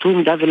לא נקטו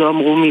עמדה ולא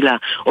אמרו מילה.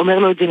 אומר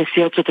לו את זה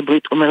נשיא ארצות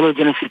הברית, אומר לו את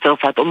זה נשיא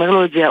צרפת, אומר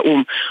לו את זה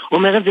האום,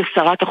 אומר את זה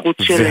שרת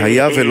החוץ של גרמניה.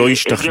 והיה ולא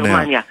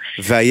ישתכנע.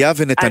 והיה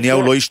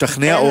ונתניהו לא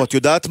ישתכנע, או את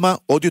יודעת מה?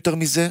 עוד יותר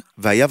מזה,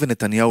 והיה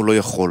ונתניהו לא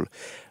יכול.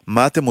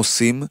 מה אתם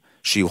עושים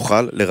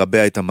שיוכל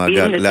לרבע את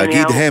המעגל?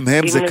 להגיד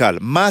הם זה קל.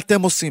 מה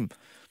אתם עושים?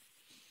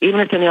 אם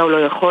נתניהו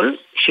לא יכול,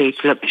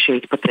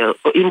 שיתפטר.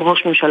 או אם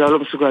ראש ממשלה לא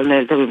מסוגל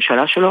לנהל את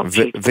הממשלה שלו,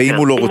 ואם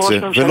הוא לא רוצה,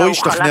 ולא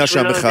ישתכנע שהמחאה...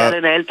 אם ראש ממשלה הוא חלש ולא יודע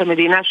לנהל את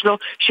המדינה שלו,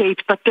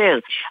 שיתפטר.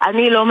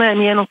 אני לא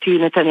מעניין אותי,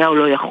 נתניהו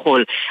לא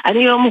יכול.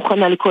 אני לא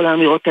מוכנה לכל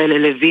האמירות האלה,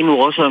 לוין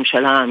הוא ראש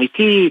הממשלה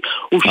האמיתי,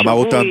 הוא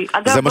שבוי.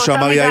 זה מה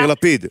שאמר יאיר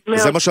לפיד.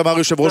 זה מה שאמר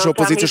יושב ראש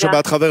האופוזיציה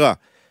שבעת חברה.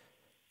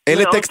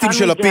 אלה טקסטים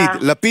של לפיד.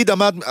 לפיד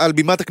עמד על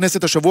בימת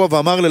הכנסת השבוע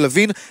ואמר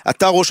ללוין,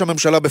 אתה ראש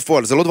הממשלה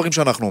בפועל. זה לא דברים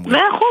שאנחנו אומרים. 100%,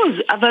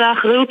 אבל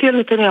האחריות היא על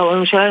נתניהו,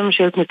 הממשלה היא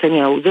ממשלת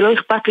נתניהו. זה לא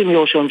אכפת לי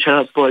מראש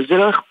הממשלה בפועל. זה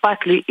לא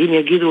אכפת לי אם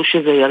יגידו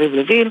שזה יריב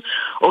לוין,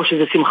 או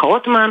שזה שמחה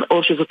רוטמן,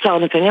 או שזה צר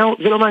נתניהו.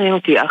 זה לא מעניין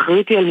אותי.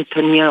 האחריות היא על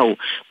נתניהו.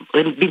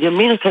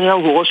 בנימין נתניהו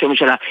הוא ראש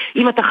הממשלה.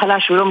 אם אתה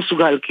חלש ולא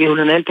מסוגל כאילו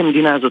לנהל את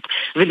המדינה הזאת,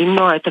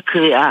 ולמנוע את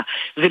הקריאה,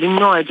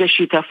 ולמנוע את זה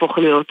שהיא תהפוך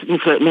להיות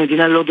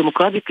מדינה לא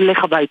דמוקרטית,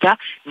 לך הביתה,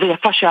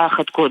 ויפה שעה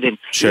אחת קודם.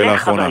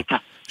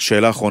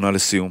 שאלה אחרונה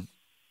לסיום.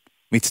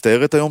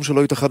 מצטערת היום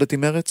שלא התאחדת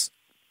עם מרץ?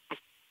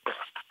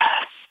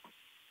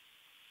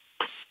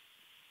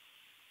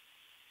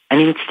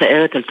 אני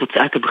מצטערת על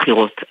תוצאת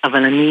הבחירות,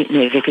 אבל אני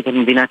נאבקת על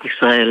מדינת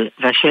ישראל,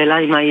 והשאלה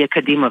היא מה יהיה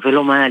קדימה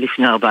ולא מה היה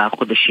לפני 4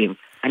 חודשים.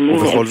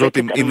 ובכל זאת,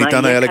 אם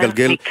ניתן היה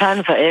לגלגל,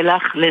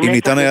 אם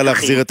ניתן היה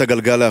להחזיר את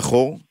הגלגל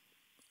לאחור,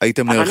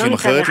 הייתם נערכים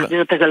אחרת? אבל לא ניתן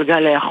להחזיר את הגלגל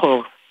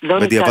לאחור.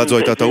 בדיעבד זו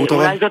הייתה טעות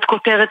אבל? אולי זאת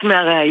כותרת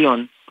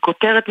מהראיון.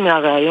 כותרת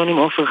מהראיון עם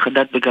עופר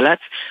חדד בגלץ,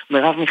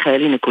 מרב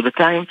מיכאלי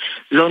נקודתיים,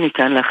 לא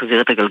ניתן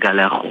להחזיר את הגלגל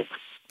לאחור.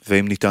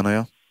 ואם ניתן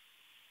היה?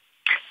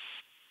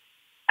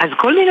 אז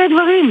כל מיני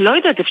דברים, לא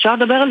יודעת, אפשר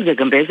לדבר על זה,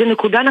 גם באיזה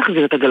נקודה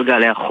נחזיר את הגלגל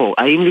לאחור.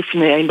 האם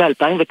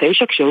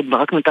ב-2009 כשאהוד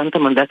ברק נתן את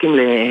המנדטים,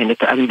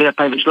 האם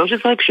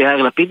ב-2013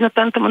 כשיאיר לפיד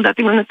נתן את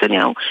המנדטים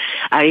לנתניהו,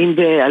 האם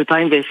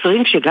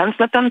ב-2020 כשגנץ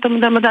נתן את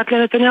המנדט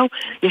לנתניהו,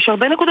 יש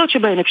הרבה נקודות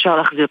שבהן אפשר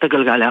להחזיר את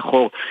הגלגל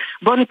לאחור.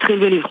 בואו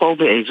נתחיל ולבחור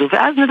באיזו,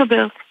 ואז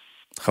נדבר.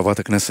 חברת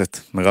הכנסת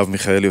מרב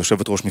מיכאלי,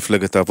 יושבת ראש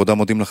מפלגת העבודה,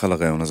 מודים לך על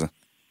הרעיון הזה.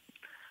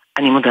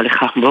 אני מודה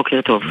לך,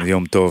 בוקר טוב.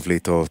 יום טוב,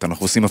 להתראות.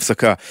 אנחנו עושים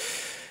הפסקה.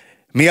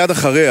 מיד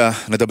אחריה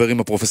נדבר עם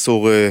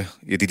הפרופסור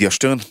ידידיה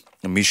שטרן,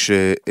 מי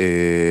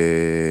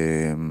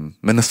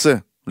שמנסה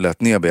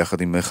להתניע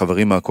ביחד עם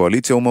חברים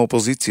מהקואליציה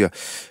ומהאופוזיציה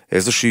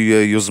איזושהי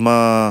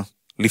יוזמה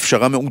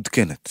לפשרה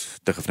מעודכנת.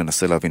 תכף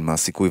ננסה להבין מה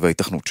הסיכוי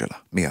וההיתכנות שלה.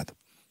 מיד.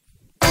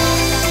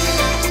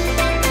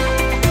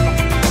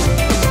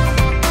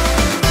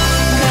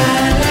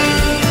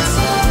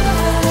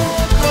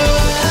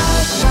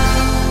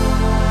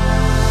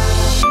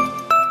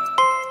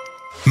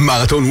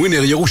 מרתון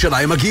ווינר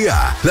ירושלים מגיע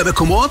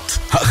למקומות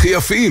הכי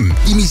יפים,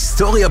 עם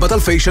היסטוריה בת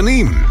אלפי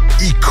שנים.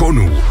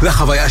 איקונו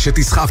לחוויה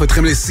שתסחף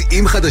אתכם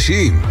לשיאים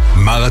חדשים.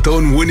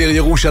 מרתון ווינר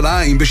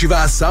ירושלים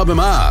ב-17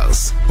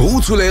 במרס.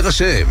 רוצו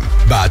להירשם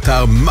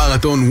באתר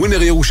מרתון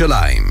ווינר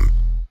ירושלים.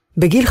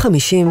 בגיל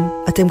 50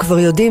 אתם כבר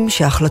יודעים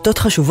שהחלטות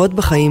חשובות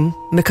בחיים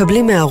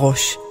מקבלים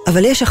מהראש,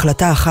 אבל יש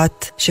החלטה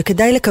אחת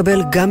שכדאי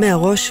לקבל גם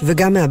מהראש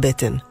וגם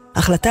מהבטן.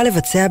 החלטה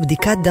לבצע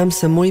בדיקת דם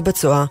סמוי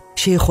בצואה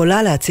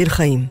שיכולה להציל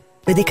חיים.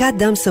 בדיקת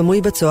דם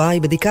סמוי בצואה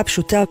היא בדיקה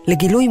פשוטה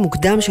לגילוי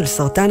מוקדם של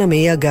סרטן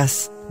המעי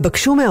הגס.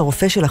 בקשו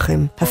מהרופא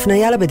שלכם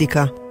הפניה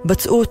לבדיקה,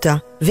 בצעו אותה,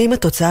 ואם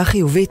התוצאה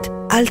חיובית,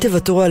 אל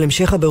תוותרו על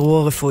המשך הבירור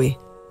הרפואי.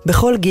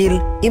 בכל גיל,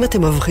 אם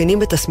אתם מבחינים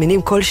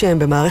בתסמינים כלשהם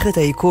במערכת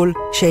העיכול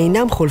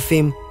שאינם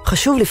חולפים,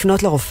 חשוב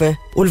לפנות לרופא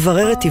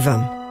ולברר את טיבם.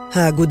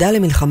 האגודה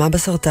למלחמה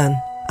בסרטן,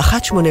 1-800-599-995.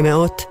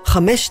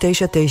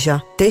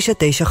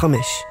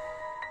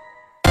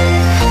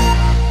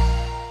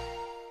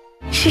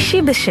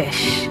 שישי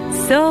בשש,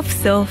 סוף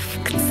סוף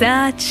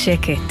קצת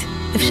שקט.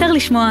 אפשר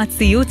לשמוע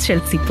ציוץ של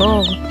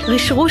ציפור,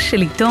 רשרוש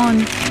של עיתון,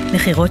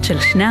 נחירות של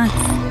שנץ.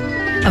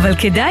 אבל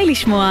כדאי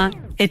לשמוע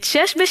את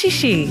 6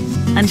 בשישי.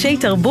 אנשי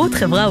תרבות,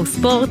 חברה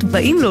וספורט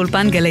באים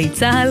לאולפן גלי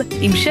צהל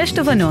עם 6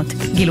 תובנות,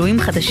 גילויים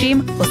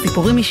חדשים או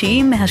סיפורים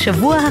אישיים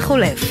מהשבוע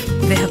החולף.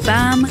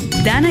 והפעם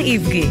דנה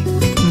איבגי.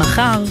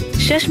 מחר,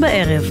 6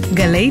 בערב,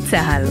 גלי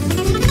צהל.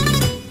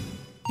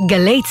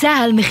 גלי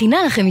צהל מכינה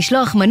לכם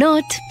משלוח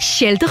מנות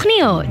של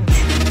תוכניות.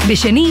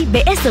 בשני,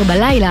 ב-10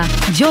 בלילה,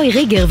 ג'וי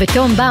ריגר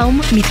וטום באום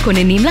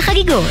מתכוננים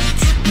לחגיגות.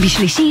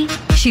 בשלישי,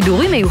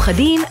 שידורים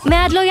מיוחדים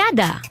מעד לא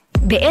ידע.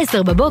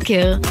 ב-10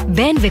 בבוקר,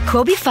 בן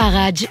וקובי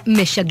פראג'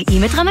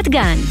 משגעים את רמת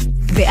גן.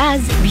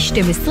 ואז,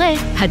 ב-12,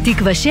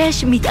 התקווה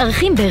 6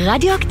 מתארחים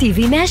ברדיו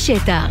אקטיבי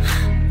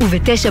מהשטח.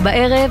 וב-9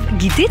 בערב,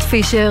 גיתית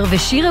פישר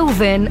ושיר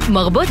ראובן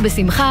מרבות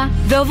בשמחה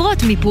ועוברות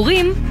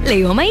מפורים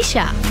ליום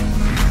האישה.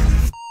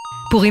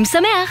 פורים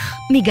שמח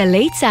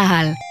מגלי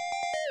צהל.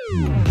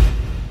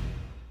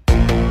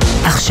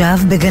 עכשיו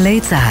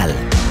בגלי צהל,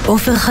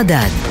 עופר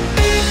חדד.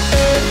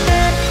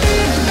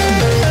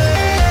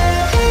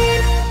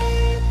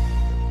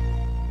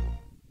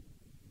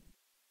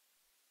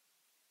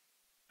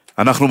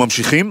 אנחנו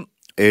ממשיכים,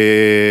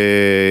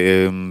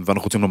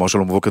 ואנחנו רוצים לומר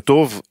שלום ובוקר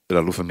טוב,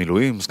 לאלוף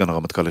המילואים, סגן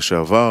הרמטכ"ל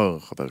לשעבר,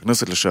 חבר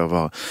הכנסת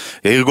לשעבר,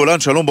 יאיר גולן,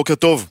 שלום, בוקר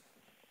טוב.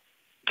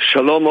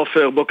 שלום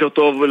עופר, בוקר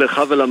טוב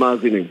לך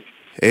ולמאזינים.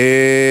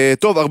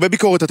 טוב, הרבה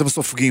ביקורת אתם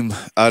סופגים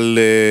על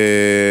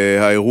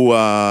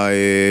האירוע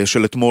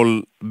של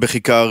אתמול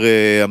בכיכר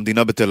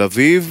המדינה בתל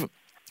אביב.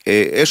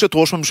 אשת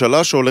ראש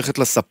ממשלה שהולכת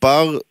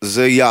לספר,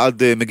 זה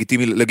יעד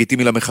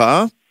לגיטימי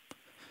למחאה?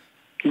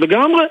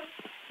 לגמרי.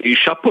 היא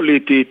אישה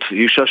פוליטית,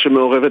 היא אישה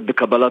שמעורבת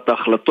בקבלת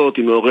ההחלטות,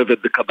 היא מעורבת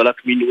בקבלת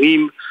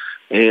מינויים,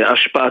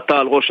 השפעתה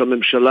על ראש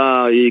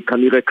הממשלה היא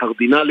כנראה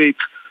קרדינלית,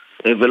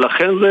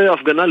 ולכן זה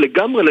הפגנה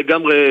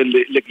לגמרי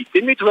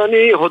לגיטימית,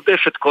 ואני הודף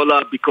את כל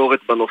הביקורת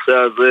בנושא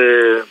הזה,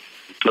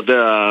 אתה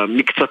יודע,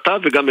 מקצתה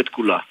וגם את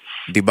כולה.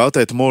 דיברת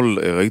אתמול,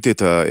 ראיתי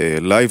את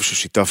הלייב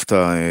ששיתפת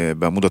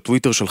בעמוד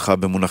הטוויטר שלך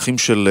במונחים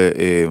של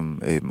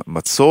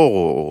מצור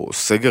או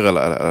סגר על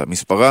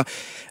המספרה,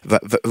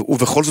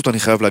 ובכל זאת אני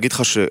חייב להגיד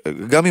לך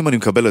שגם אם אני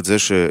מקבל את זה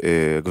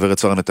שגברת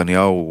שרה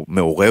נתניהו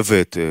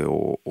מעורבת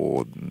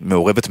או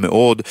מעורבת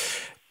מאוד,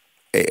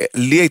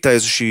 לי הייתה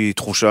איזושהי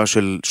תחושה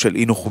של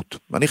אי נוחות.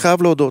 אני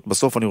חייב להודות,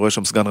 בסוף אני רואה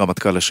שם סגן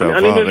רמטכ"ל לשעבר.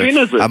 אני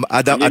מבין את זה.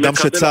 אדם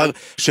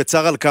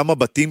שצר על כמה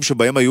בתים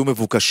שבהם היו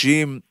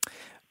מבוקשים,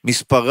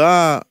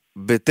 מספרה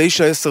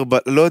ב-9-10,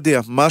 לא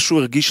יודע, משהו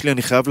הרגיש לי,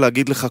 אני חייב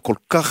להגיד לך, כל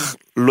כך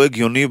לא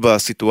הגיוני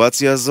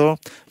בסיטואציה הזו,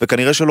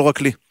 וכנראה שלא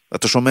רק לי.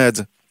 אתה שומע את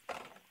זה?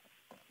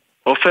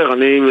 עופר,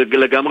 אני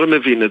לגמרי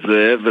מבין את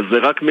זה, וזה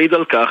רק מעיד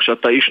על כך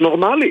שאתה איש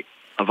נורמלי,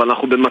 אבל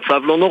אנחנו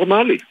במצב לא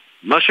נורמלי.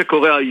 מה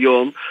שקורה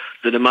היום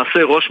זה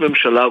למעשה ראש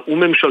ממשלה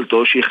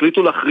וממשלתו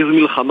שהחליטו להכריז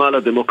מלחמה על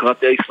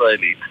הדמוקרטיה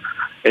הישראלית.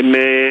 הם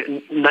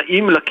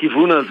נעים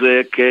לכיוון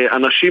הזה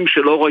כאנשים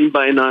שלא רואים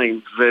בעיניים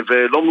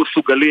ולא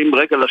מסוגלים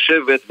רגע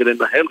לשבת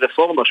ולנהל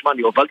רפורמה. שמה,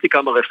 אני הובלתי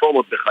כמה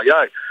רפורמות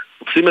בחיי,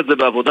 עושים את זה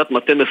בעבודת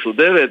מטה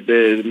מסודרת,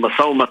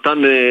 במשא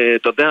ומתן,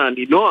 אתה יודע,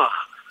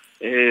 נינוח.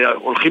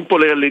 הולכים פה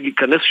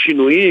להיכנס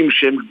שינויים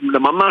שהם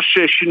ממש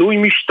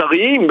שינויים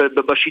משטריים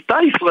בשיטה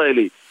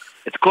הישראלית.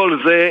 את כל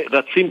זה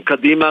רצים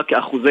קדימה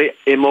כאחוזי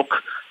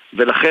אמוק,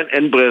 ולכן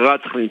אין ברירה,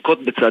 צריך לנקוט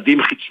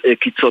בצעדים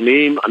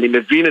קיצוניים. אני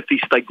מבין את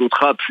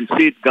הסתייגותך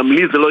הבסיסית, גם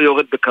לי זה לא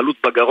יורד בקלות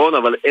בגרון,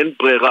 אבל אין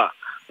ברירה.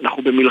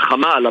 אנחנו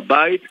במלחמה על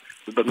הבית,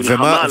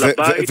 ובמלחמה על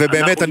הבית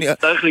אנחנו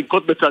נצטרך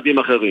לנקוט בצעדים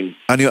אחרים.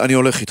 אני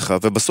הולך איתך,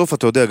 ובסוף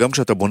אתה יודע, גם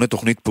כשאתה בונה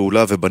תוכנית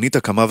פעולה ובנית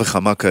כמה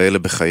וכמה כאלה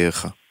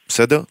בחייך,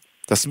 בסדר?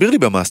 תסביר לי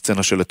במה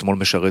הסצנה של אתמול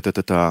משרתת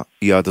את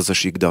היעד הזה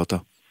שהגדרת.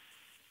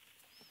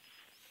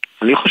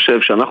 אני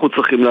חושב שאנחנו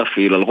צריכים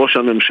להפעיל על ראש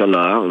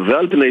הממשלה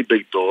ועל בני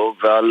ביתו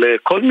ועל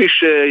כל מי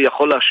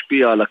שיכול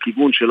להשפיע על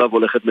הכיוון שאליו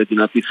הולכת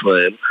מדינת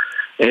ישראל,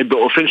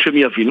 באופן שהם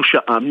יבינו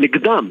שהעם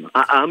נגדם.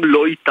 העם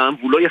לא איתם,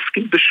 והוא לא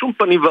יסכים בשום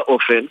פנים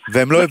ואופן.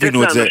 והם לא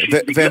הבינו את זה,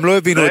 והם לא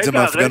הבינו את זה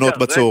מהפגנות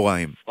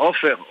בצהריים.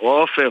 עופר.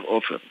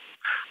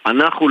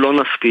 אנחנו לא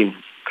נסכים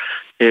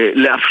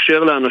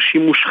לאפשר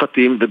לאנשים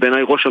מושחתים,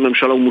 ובעיניי ראש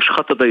הממשלה הוא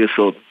מושחת עד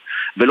היסוד,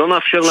 ולא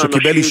נאפשר לאנשים...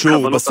 שקיבל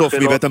אישור בסוף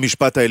מבית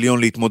המשפט העליון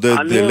להתמודד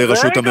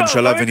לראשות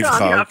הממשלה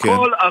ונבחר.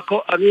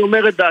 אני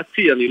אומר את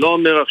דעתי, אני לא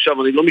אומר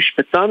עכשיו, אני לא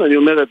משפטן, אני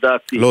אומר את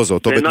דעתי. לא, זה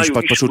אותו בית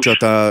משפט פשוט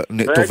שאתה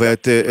תובע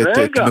את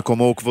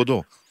מקומו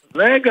וכבודו.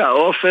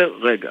 עופר,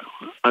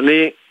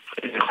 אני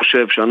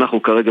חושב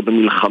שאנחנו כרגע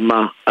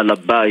במלחמה על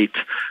הבית,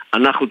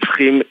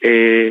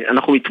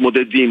 אנחנו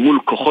מתמודדים מול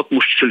כוחות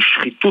של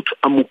שחיתות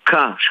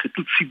עמוקה,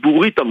 שחיתות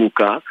ציבורית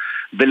עמוקה,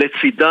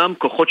 ולצידם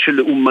כוחות של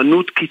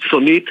לאומנות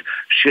קיצונית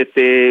שאת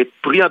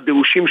פרי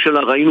הבאושים שלה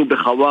ראינו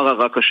בחווארה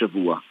רק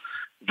השבוע.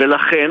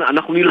 ולכן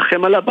אנחנו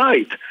נלחם על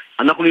הבית,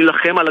 אנחנו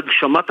נלחם על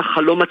הגשמת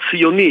החלום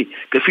הציוני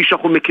כפי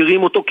שאנחנו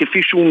מכירים אותו,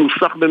 כפי שהוא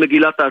נוסח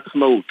במגילת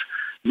העצמאות.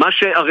 מה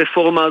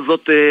שהרפורמה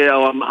הזאת,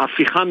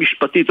 ההפיכה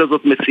המשפטית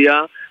הזאת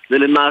מציעה, זה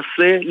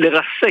למעשה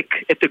לרסק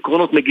את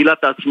עקרונות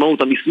מגילת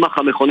העצמאות, המסמך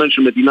המכונן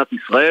של מדינת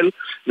ישראל,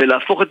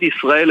 ולהפוך את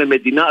ישראל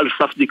למדינה על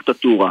סף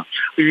דיקטטורה.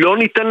 לא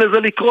ניתן לזה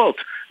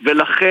לקרות,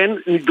 ולכן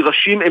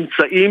נדרשים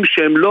אמצעים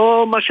שהם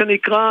לא מה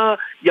שנקרא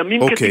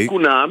ימים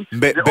כתיקונם,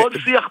 זה עוד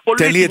שיח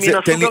פוליטי מן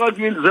הסוג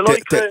הרגיל, זה לא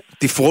יקרה.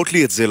 תפרוט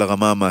לי את זה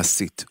לרמה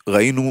המעשית.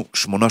 ראינו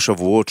 8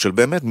 שבועות של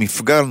באמת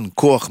מפגן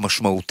כוח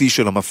משמעותי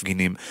של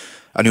המפגינים.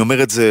 אני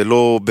אומר את זה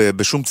לא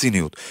בשום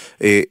ציניות.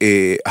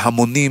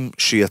 המונים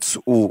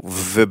שיצאו,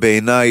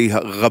 ובעיניי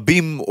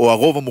רבים או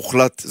הרוב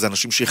המוחלט זה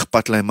אנשים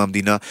שאכפת להם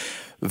מהמדינה,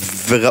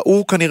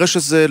 וראו כנראה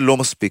שזה לא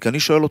מספיק. אני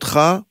שואל אותך,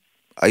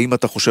 האם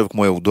אתה חושב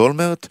כמו אהוד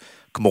אולמרט,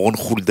 כמו רון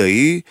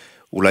חולדאי,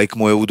 אולי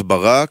כמו אהוד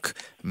ברק,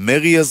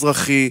 מרי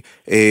אזרחי,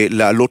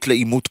 לעלות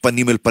לאימות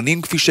פנים אל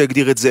פנים, כפי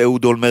שהגדיר את זה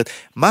אהוד אולמרט?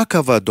 מה הקו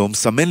האדום?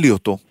 סמן לי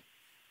אותו.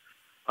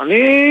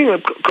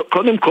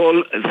 קודם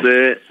כל,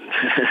 זה...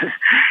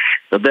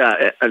 אתה יודע,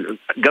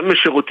 גם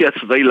משירותי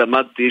הצבאי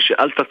למדתי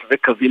שאל תתווה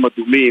קווים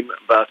אדומים,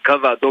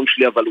 והקו האדום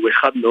שלי אבל הוא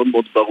אחד מאוד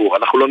מאוד ברור,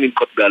 אנחנו לא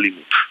ננקוט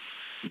באלימות.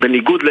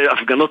 בניגוד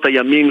להפגנות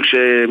הימים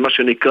שמה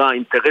שנקרא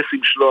האינטרסים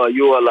שלו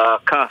היו על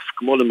הכף,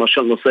 כמו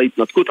למשל נושא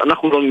ההתנתקות,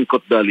 אנחנו לא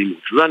ננקוט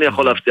באלימות. זה אני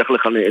יכול להבטיח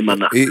לך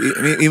נאמנה.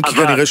 אם כי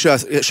כנראה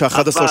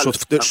ש11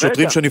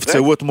 שוטרים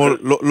שנפצעו אתמול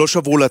לא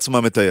שברו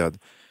לעצמם את היד.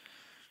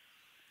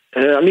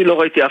 אני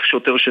לא ראיתי אף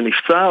שוטר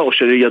שנפצע או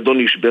שידו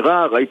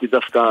נשברה, ראיתי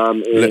דווקא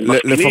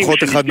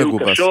לפחות אחד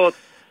מגובס.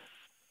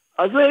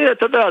 אז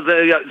אתה יודע,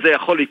 זה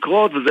יכול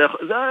לקרות,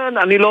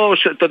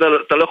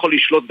 אתה לא יכול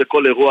לשלוט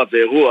בכל אירוע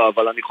ואירוע,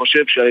 אבל אני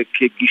חושב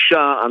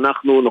שכגישה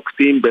אנחנו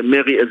נוקטים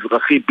במרי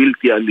אזרחי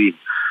בלתי אלים.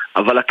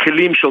 אבל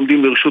הכלים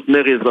שעומדים לרשות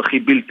מרי אזרחי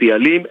בלתי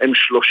אלים הם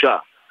 3: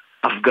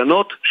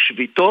 הפגנות,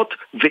 שביתות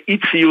ואי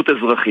ציות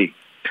אזרחי.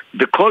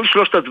 בכל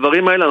 3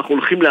 הדברים האלה אנחנו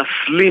הולכים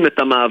להסלים את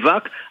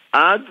המאבק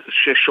עד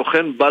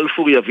ששוכן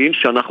בלפור יבין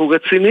שאנחנו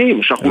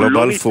רציניים, שאנחנו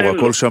לא בלפור,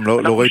 הכל שם,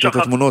 לא ראית את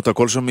התמונות,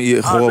 הכל שם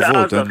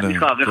חורבות.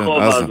 סליחה,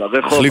 רחוב עזה.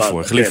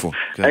 החליפו.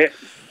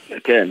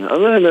 כן,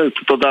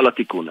 תודה על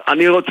התיקון.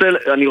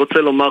 אני רוצה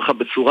לומר לך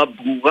בצורה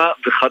ברורה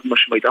וחד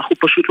משמעית, אנחנו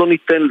פשוט לא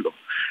ניתן לו.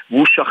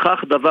 והוא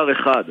שכח דבר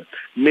אחד,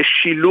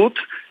 משילות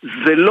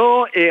זה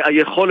לא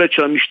היכולת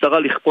של המשטרה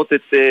לכפות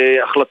את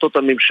החלטות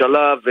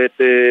הממשלה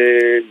ואת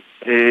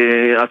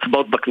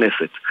ההצבעות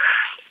בכנסת.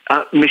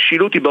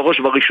 המשילות היא בראש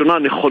ובראשונה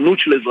הנכונות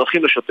של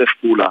אזרחים לשתף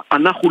פעולה.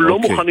 אנחנו לא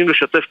מוכנים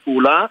לשתף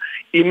פעולה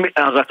עם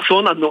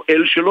הרצון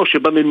הנואל שלו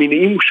שבא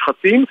ממניעים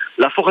מושחתים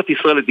להפוך את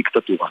ישראל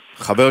לדיקטטורה.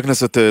 חבר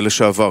הכנסת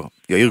לשעבר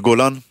יאיר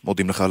גולן,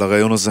 מודים לך על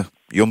הרעיון הזה.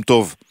 יום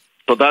טוב.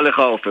 תודה לך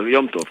עופר,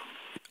 יום טוב.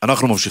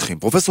 אנחנו ממשיכים.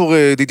 פרופסור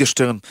דידיה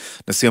שטרן,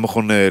 נשיא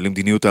המכון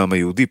למדיניות העם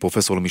היהודי,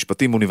 פרופסור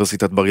למשפטים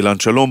באוניברסיטת בר אילן.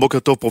 שלום, בוקר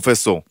טוב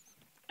פרופסור.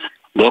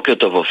 בוקר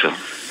טוב עופר.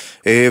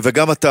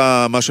 וגם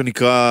אתה, מה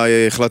שנקרא,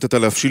 החלטת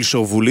להפשיל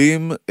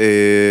שרבולים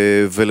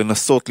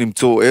ולנסות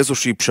למצוא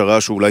איזושהי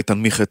פשרה שאולי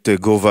תנמיך את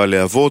גובה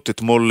הלהבות.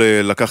 אתמול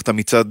לקחת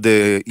מצד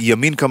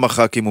ימין כמה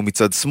ח"כים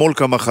ומצד שמאל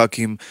כמה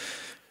ח"כים.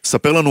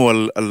 ספר לנו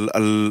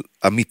על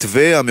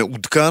המתווה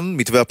המעודכן,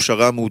 מתווה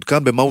הפשרה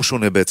המעודכן, במה הוא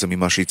שונה בעצם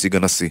ממה שהציג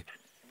הנשיא?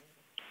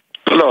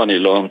 לא, אני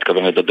לא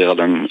מתכוון לדבר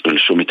על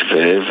שום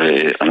מתווה,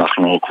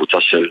 ואנחנו קבוצה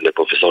של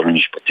פרופסורים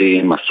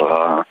למשפטים, 10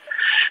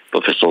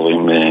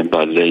 פרופסורים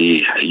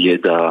בעלי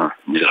ידע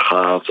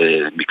נרחב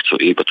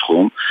ומקצועי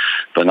בתחום,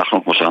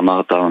 ואנחנו, כמו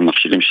שאמרת,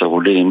 מפשילים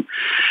שרבולים.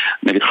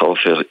 נגד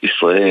עופר,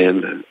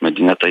 ישראל,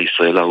 מדינת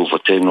ישראל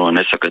אהובתנו,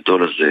 הנס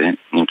הגדול הזה,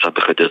 נמצא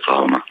בחדר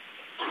טראומה.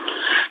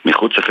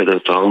 מחוץ לחדר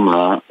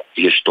טראומה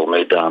יש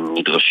תורמי דם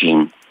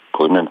נדרשים,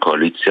 קוראים להם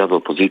קואליציה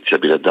ואופוזיציה,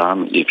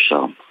 בלעדם אי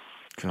אפשר.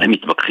 הם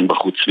מתווכחים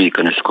בחוץ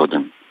להיכנס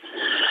קודם.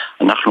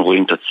 אנחנו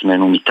רואים את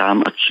עצמנו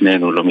מטעם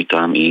עצמנו, לא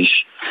מטעם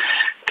איש,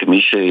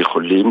 כמי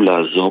שיכולים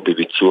לעזור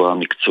בביצוע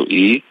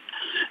מקצועי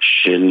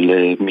של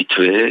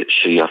מתווה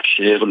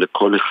שיאפשר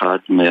לכל אחד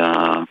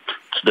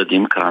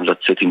מהצדדים כאן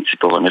לצאת עם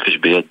ציפור הנפש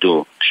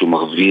בידו, כשהוא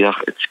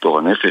מרוויח את ציפור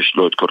הנפש,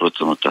 לא את כל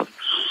רצונותיו.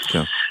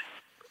 כן.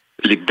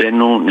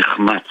 ליבנו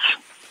נחמץ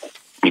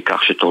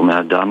מכך שתורמי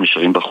אדם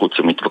נשארים בחוץ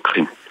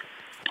ומתווכחים.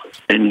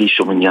 אין לי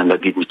שום עניין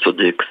להגיד מי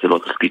צודק, זה לא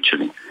התפקיד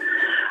שלי.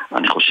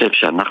 אני חושב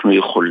שאנחנו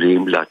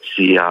יכולים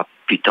להציע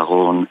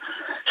פתרון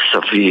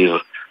סביר,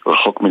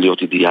 רחוק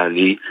מלהיות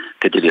אידיאלי,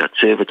 כדי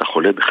לייצב את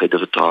החולה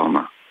בחדר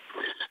טראומה.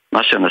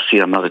 מה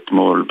שהנשיא אמר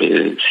אתמול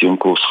בסיום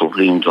קורס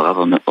חוברים,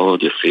 דבריו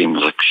המאוד יפים,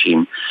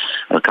 מרגשים,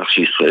 על כך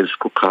שישראל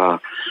זקוקה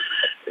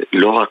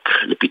לא רק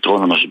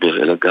לפתרון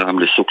המשבר, אלא גם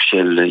לסוג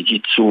של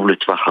ייצוב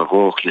לטווח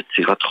ארוך,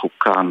 יצירת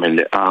חוקה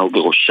מלאה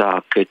ובראשה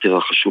הכתר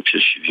החשוב של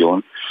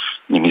שוויון.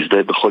 אני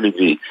מזדהה בכל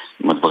ליבי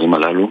עם הדברים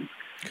הללו,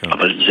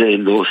 אבל זה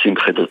לא עושים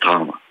בחדר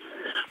טראומה.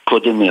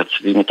 קודם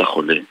מייצבים את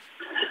החולה,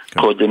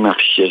 קודם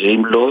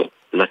מאפשרים לו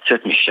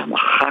לצאת משם,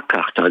 אחר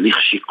כך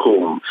תהליך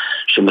שיקום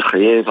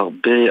שמחייב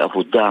הרבה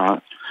עבודה,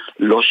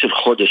 לא של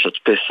חודש עד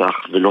פסח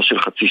ולא של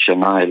חצי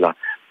שנה, אלא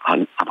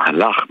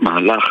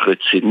מהלך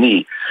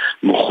רציני,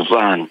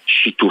 מוכוון,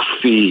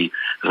 שיתופי,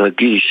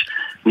 רגיש,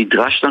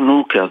 נדרש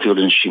לנו כאוויר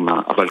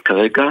לנשימה, אבל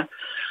כרגע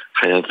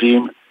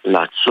חייבים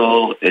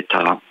לעצור את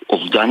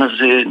האובדן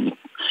הזה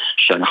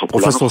שאנחנו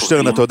כולנו... פרופסור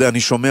שטרן, אתה יודע, אני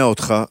שומע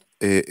אותך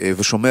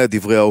ושומע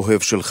דברי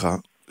האוהב שלך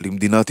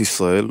למדינת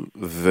ישראל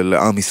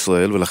ולעם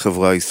ישראל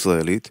ולחברה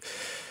הישראלית,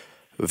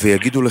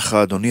 ויגידו לך,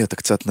 אדוני, אתה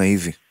קצת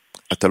נאיבי.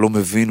 אתה לא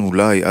מבין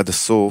אולי עד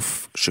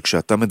הסוף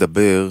שכשאתה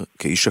מדבר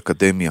כאיש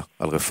אקדמיה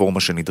על רפורמה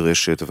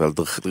שנדרשת ועל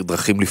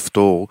דרכים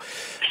לפתור,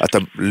 אתה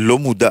לא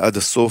מודע עד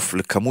הסוף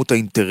לכמות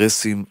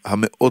האינטרסים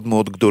המאוד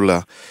מאוד גדולה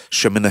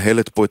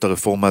שמנהלת פה את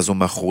הרפורמה הזו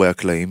מאחורי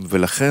הקלעים,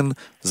 ולכן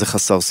זה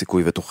חסר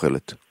סיכוי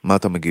ותוחלת. מה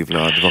אתה מגיב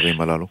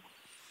לדברים הללו?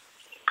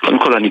 קודם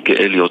כל אני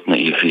גאה להיות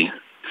נאיבי,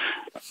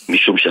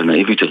 משום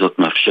שהנאיבית הזאת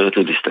מאפשרת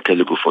לי להסתכל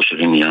לגופו של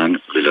עניין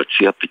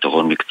ולהציע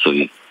פתרון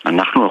מקצועי.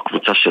 אנחנו,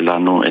 הקבוצה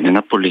שלנו,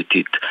 איננה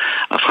פוליטית,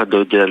 אף אחד לא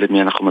יודע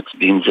למי אנחנו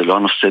מצביעים, זה לא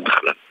הנושא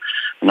בכלל.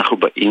 אנחנו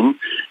באים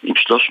עם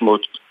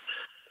 300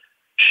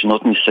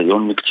 שנות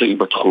ניסיון מקצועי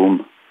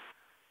בתחום,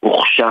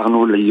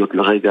 הוכשרנו להיות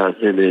לרגע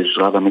הזה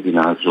לעזרה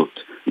במדינה הזאת.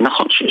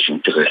 נכון שיש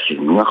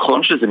אינטרסים,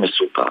 נכון שזה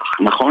מסופח,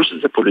 נכון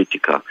שזה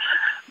פוליטיקה.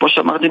 כמו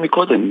שאמרתי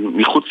מקודם,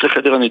 מחוץ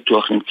לחדר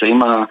הניתוח נמצאים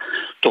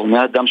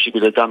תורמי אדם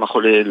שבלעדם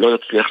החולה לא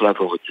יצליח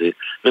לעבור את זה,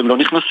 והם לא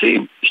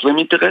נכנסים, יש להם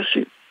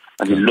אינטרסים.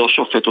 אני לא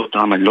שופט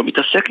אותם, אני לא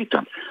מתעסק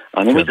איתם,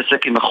 אני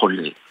מתעסק עם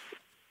החולה.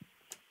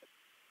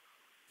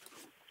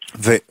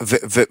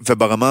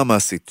 וברמה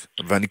המעשית,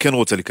 ואני כן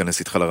רוצה להיכנס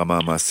איתך לרמה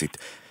המעשית,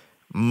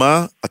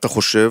 מה אתה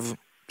חושב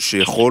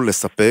שיכול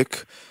לספק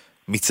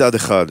מצד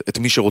אחד את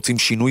מי שרוצים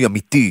שינוי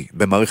אמיתי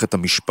במערכת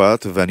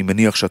המשפט, ואני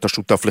מניח שאתה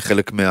שותף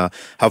לחלק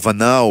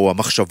מההבנה או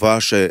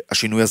המחשבה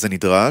שהשינוי הזה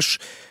נדרש,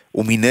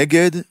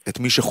 ומנגד את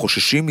מי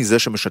שחוששים מזה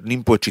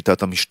שמשנים פה את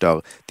שיטת המשטר?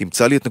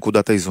 תמצא לי את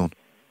נקודת האיזון.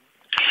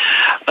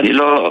 אני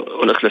לא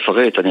הולך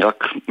לפרט, אני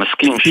רק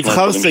מסכים.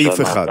 תבחר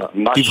סעיף אחד.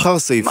 תבחר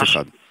סעיף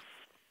אחד.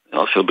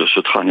 עופר,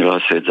 ברשותך אני לא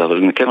אעשה את זה, אבל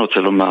אני כן רוצה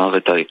לומר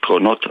את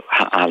העקרונות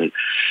העל.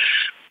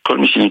 כל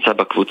מי שנמצא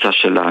בקבוצה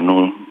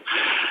שלנו,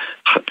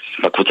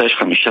 בקבוצה יש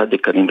 5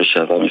 דקנים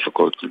לשעבר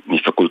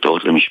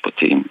מפקולטות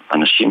למשפטים,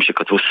 אנשים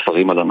שכתבו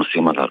ספרים על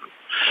הנושאים הללו.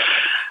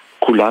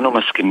 כולנו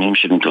מסכימים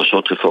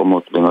שנדרשות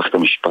רפורמות במערכת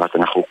המשפט,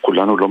 אנחנו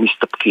כולנו לא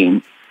מסתפקים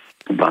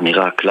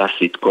באמירה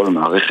הקלאסית, כל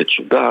מערכת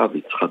שוגה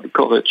והיא צריכה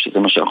ביקורת, שזה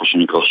מה שאנחנו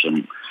חושבים כבר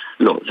שנים.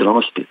 לא, זה לא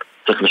מספיק,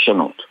 צריך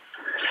לשנות.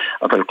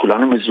 אבל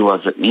כולנו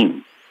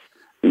מזועזעים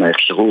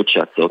מהאפשרות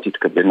שההצעות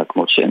תתקבלנה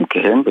כמו שהן, כי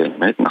הן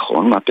באמת,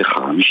 נכון,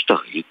 מהפכה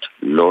משטרית,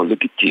 לא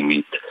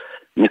לגיטימית,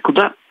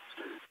 נקודה.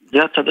 זה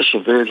הצד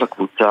השווה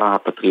לקבוצה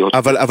הפטריוטית.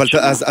 אבל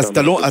אז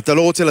אתה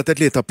לא רוצה לתת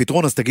לי את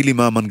הפתרון, אז תגיד לי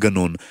מה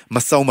המנגנון.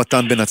 משא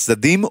ומתן בין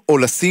הצדדים, או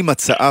לשים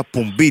הצעה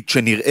פומבית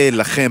שנראה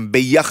לכם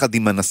ביחד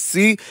עם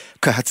הנשיא,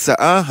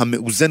 כהצעה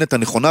המאוזנת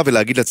הנכונה,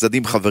 ולהגיד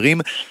לצדדים, חברים,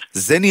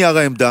 זה נייר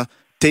העמדה,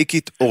 take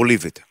it or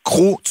leave it.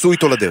 קחו, צאו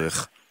איתו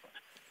לדרך.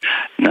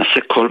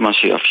 נעשה כל מה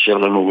שיאפשר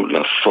לנו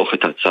להפוך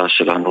את ההצעה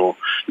שלנו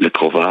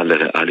לקרובה,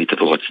 לריאלית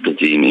עבור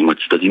הצדדים. אם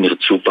הצדדים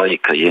ירצו בה, היא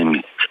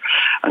קיימת.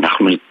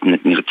 אנחנו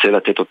נרצה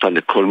לתת אותה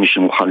לכל מי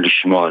שמוכן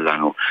לשמוע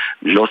לנו.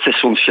 לא עושה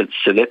שום של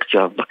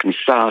סלקציה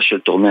בכניסה של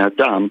תורמי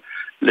אדם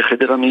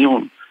לחדר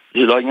המיון. זה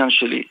לא העניין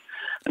שלי.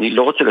 אני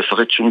לא רוצה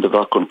לפרט שום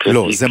דבר קונקרטי.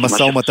 לא, זה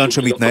מסע ומתן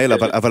שמתנהל,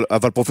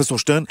 אבל פרופסור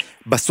שטרן,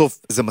 בסוף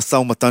זה מסע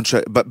ומתן,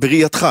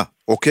 בראייתך,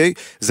 אוקיי?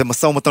 זה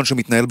מסע ומתן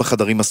שמתנהל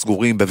בחדרים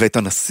הסגורים בבית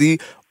הנשיא,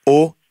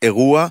 או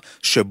אירוע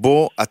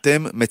שבו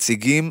אתם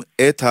מציגים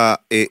את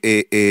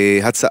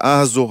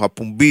ההצעה הזו,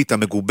 הפומבית,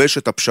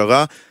 המגובשת,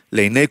 הפשרה,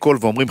 לעיני כל,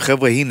 ואומרים,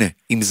 חבר'ה, הנה,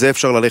 עם זה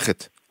אפשר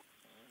ללכת.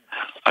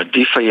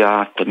 עדיף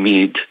היה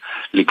תמיד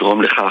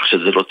לגרום לכך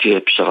שזה לא תהיה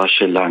פשרה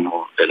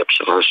שלנו, אלא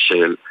פשרה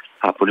של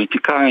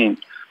הפוליטיקאים.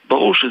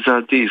 ברור שזה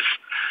עדיף.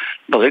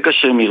 ברגע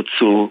שהם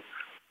ירצו,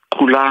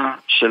 כולה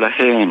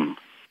שלהם,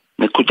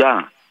 נקודה.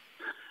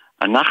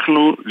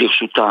 אנחנו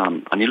לרשותם.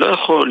 אני לא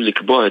יכול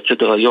לקבוע את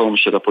סדר היום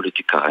של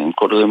הפוליטיקאים,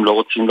 כל הם לא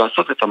רוצים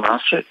לעשות את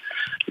המעשה.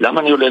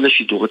 למה אני עולה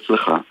לשידור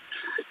אצלך?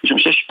 משום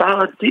שיש פער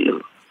אדיר.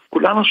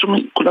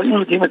 כולנו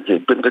יודעים את זה,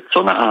 בין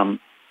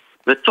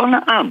רצון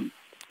העם,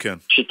 כן.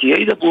 שתהיה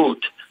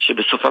הידברות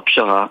שבסופה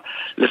פשרה,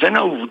 לבין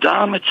העובדה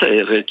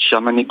המצערת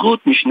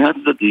שהמנהיגות משני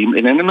הצדדים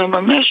איננה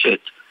מממשת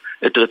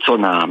את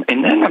רצון העם,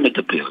 איננה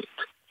מדברת.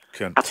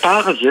 כן.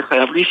 הפער הזה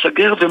חייב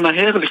להיסגר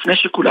ומהר לפני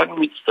שכולנו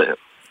מצטער.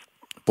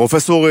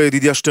 פרופסור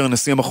דידיה שטרן,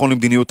 נשיא המכון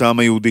למדיניות העם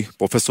היהודי,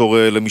 פרופסור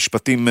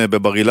למשפטים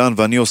בבר אילן,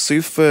 ואני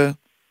אוסיף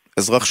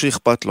אזרח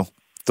שאכפת לו.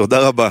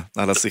 תודה רבה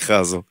על השיחה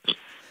הזו.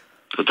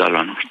 תודה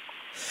לנו.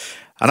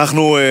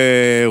 אנחנו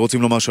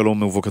רוצים לומר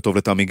שלום ובוקר טוב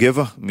לתמי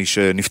גבע, מי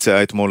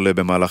שנפצעה אתמול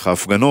במהלך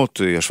ההפגנות,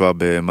 ישבה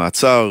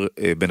במעצר,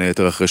 בין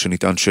היתר אחרי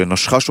שנטען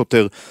שנשכה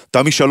שוטר.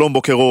 תמי, שלום,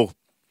 בוקר אור.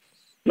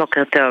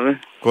 בוקר טוב.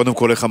 קודם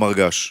כל, איך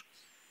המרגש?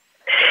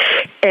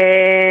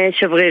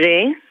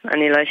 שברירי,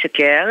 אני לא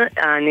אשקר.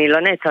 אני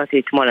לא נעצרתי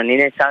אתמול, אני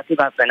נעצרתי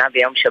בהפגנה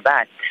ביום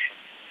שבת.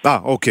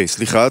 אוקיי,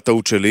 סליחה,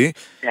 טעות שלי.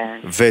 כן.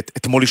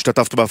 ואתמול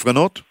השתתפת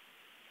בהפגנות?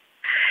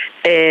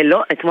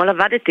 לא, אתמול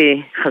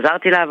עבדתי,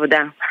 חזרתי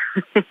לעבודה.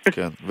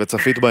 כן,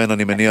 וצפית בהן,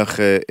 אני מניח,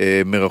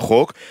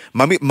 מרחוק.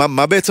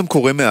 מה בעצם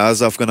קורה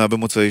מאז ההפגנה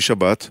במוצאי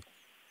שבת?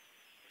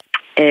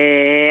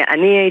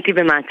 אני הייתי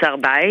במעצר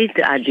בית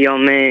עד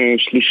יום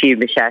שלישי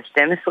בשעה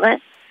 12.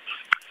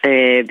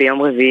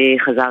 ביום רביעי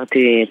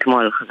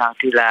אתמול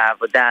חזרתי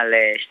לעבודה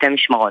לשתי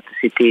משמרות.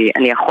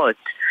 אני אחות,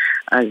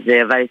 אז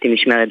עבדתי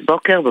משמרת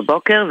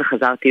בבוקר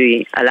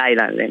וחזרתי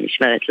הלילה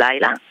למשמרת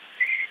לילה.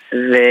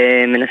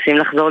 ומנסים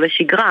לחזור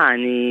לשגרה.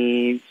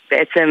 אני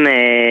בעצם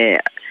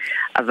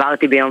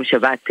עברתי ביום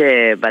שבת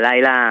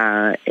בלילה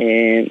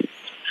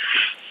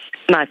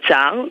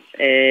מעצר,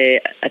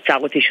 עצר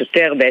אותי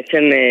שוטר,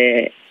 בעצם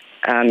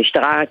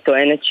המשטרה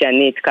טוענת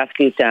שאני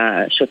התקפתי את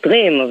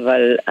השוטרים,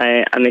 אבל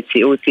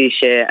המציאות היא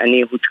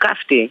שאני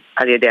הותקפתי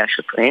על ידי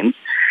השוטרים.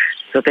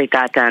 זאת הייתה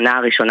הטענה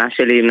הראשונה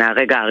שלי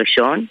מהרגע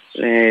הראשון,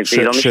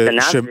 והיא לא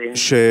משתנה.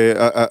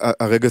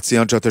 שהרגע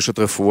ציינת שאת אשת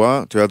רפואה,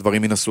 אתה יודע,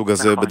 דברים מן הסוג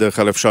הזה בדרך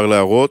כלל אפשר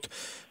להראות.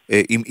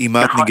 אם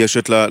את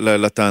ניגשת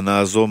לטענה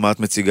הזו, מה את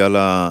מציגה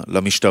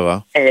למשטרה?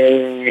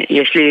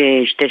 יש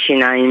לי שתי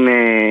שיניים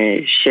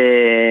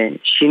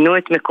ששינו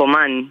את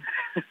מקומן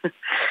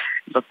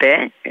בפה,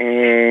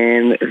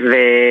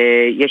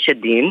 ויש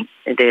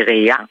עדי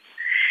ראייה.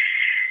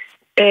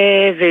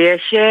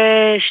 ויש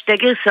שתי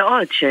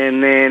גרסאות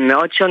שהן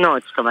מאוד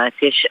שונות, זאת אומרת,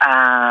 יש...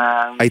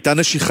 הייתה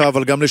נשיכה,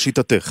 אבל גם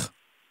לשיטתך.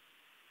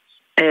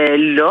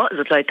 לא,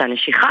 זאת לא הייתה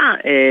נשיכה.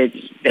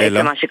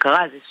 בעצם מה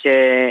שקרה זה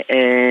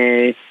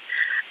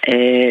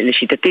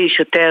שלשיטתי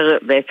שוטר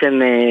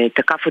בעצם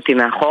תקף אותי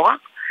מאחורה,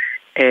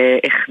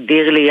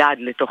 החדיר לי יד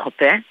לתוך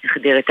הפה,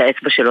 החדיר את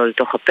האצבע שלו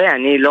לתוך הפה.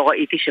 אני לא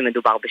ראיתי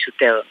שמדובר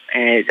בשוטר.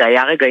 זה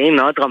היה רגעים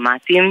מאוד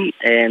דרמטיים,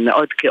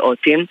 מאוד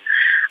כאוטיים.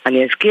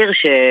 אני אזכיר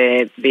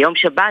שביום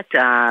שבת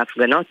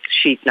ההפגנות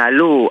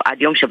שהתנהלו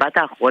עד יום שבת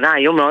האחרונה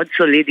היו מאוד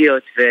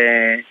סולידיות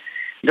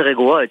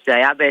ורגועות. זה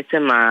היה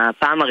בעצם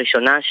הפעם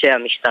הראשונה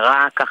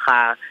שהמשטרה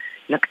ככה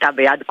נקטה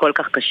ביד כל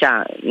כך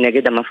קשה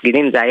נגד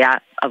המפגינים. זה היה,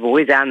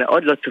 עבורי זה היה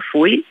מאוד לא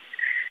צפוי.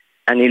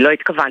 אני לא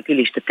התכוונתי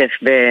להשתתף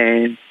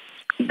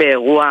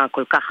באירוע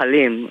כל כך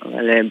אלים,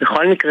 אבל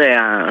בכל מקרה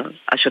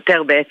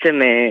השוטר בעצם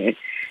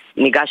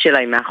ניגש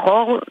אליי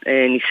מאחור,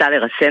 ניסה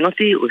לרסן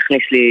אותי, הוא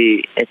הכניס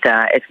לי את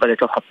האצבע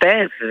לתוך הפה,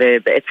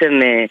 ובעצם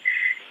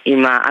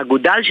עם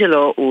האגודל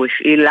שלו הוא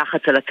הפעיל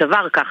לחץ על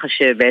הצוואר, ככה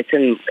שבעצם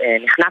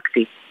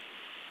נחנקתי.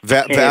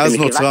 ואז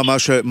נוצרה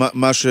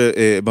מה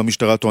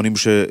שבמשטרה טוענים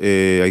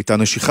שהייתה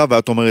נשיכה,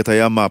 ואת אומרת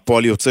היה מה,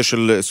 פועל יוצא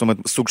של, זאת אומרת,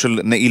 סוג של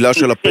נעילה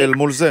של הפה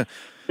מול זה?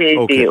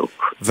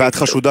 בדיוק. ואת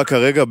חשודה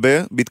כרגע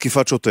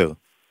בתקיפת שוטר?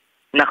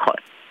 נכון.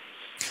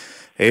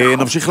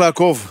 נמשיך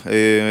לעקוב,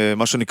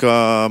 מה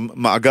שנקרא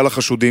מעגל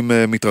החשודים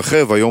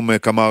מתרחב, היום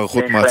כמה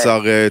הערכות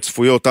מעצר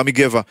צפויות. תמי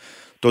גבע,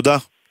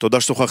 תודה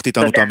ששוחחת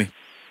איתנו, תמי.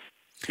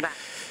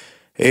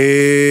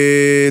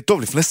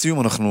 טוב, לפני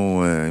סיום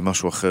אנחנו עם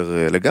משהו אחר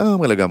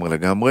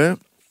לגמרי.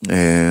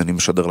 אני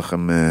משדר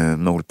לכם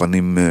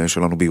מהאולפנים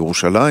שלנו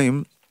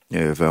בירושלים,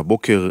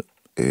 והבוקר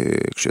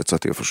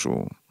כשיצאתי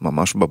איפשהו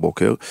ממש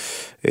בבוקר,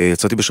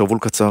 יצאתי בשרוול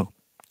קצר,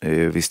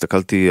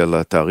 והסתכלתי על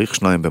התאריך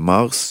 2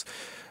 במרס,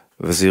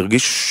 וזה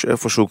הרגיש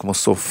איפשהו כמו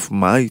סוף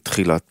מאי,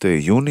 תחילת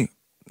יוני.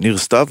 ניר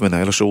סתיו,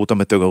 מנהל השירות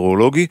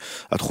המטאורולוגי,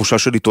 התחושה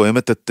שלי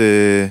תואמת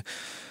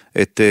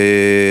את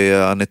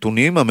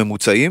הנתונים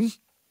הממוצעים?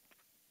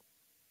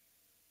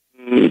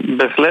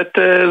 בהחלט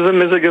זה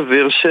מזג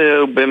אוויר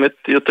שהוא באמת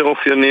יותר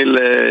אופייני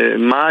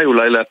למאי,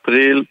 אולי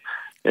לאפריל.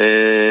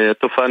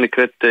 התופעה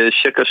נקראת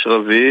שקע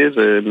שרבי,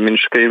 זה מין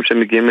שקעים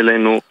שמגיעים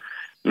אלינו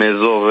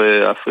מאזור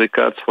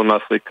אפריקה, צפון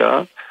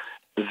אפריקה,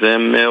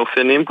 והם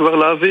אופיינים כבר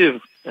לאביב.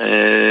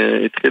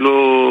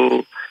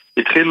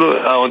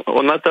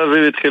 עונת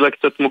האביב התחילה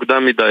קצת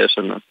מוקדם מדי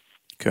השנה.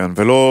 כן,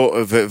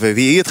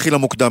 והיא התחילה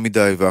מוקדם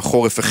מדי,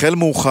 והחורף החל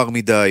מאוחר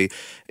מדי,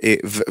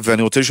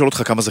 ואני רוצה לשאול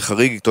אותך כמה זה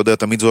חריג, אתה יודע,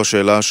 תמיד זו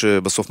השאלה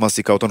שבסוף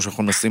מעסיקה אותנו,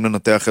 שאנחנו מנסים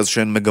לנתח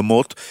איזשהן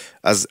מגמות,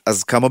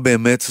 אז כמה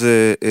באמת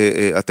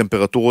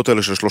הטמפרטורות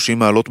האלה של 30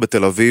 מעלות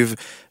בתל אביב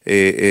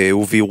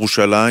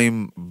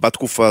ובירושלים,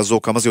 בתקופה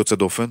הזו, כמה זה יוצא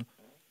דופן?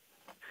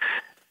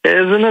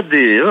 זה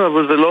נדיר,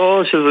 אבל זה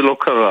לא שזה לא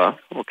קרה,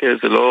 אוקיי?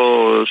 זה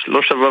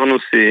לא שברנו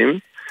שיאים,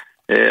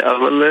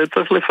 אבל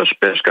צריך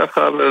לפשפש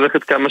ככה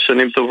וללכת כמה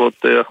שנים טובות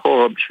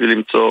אחורה בשביל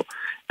למצוא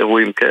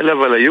אירועים כאלה,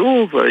 אבל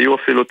היו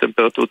אפילו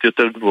טמפרטורות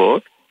יותר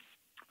גבוהות,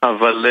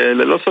 אבל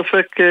ללא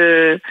ספק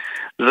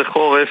זה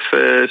חורף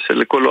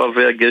שלכל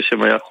אוהבי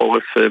הגשם היה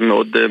חורף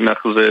מאוד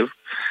מאכזב,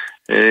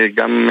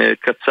 גם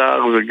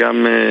קצר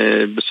וגם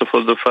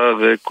בסופו של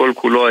דבר כל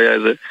כולו היה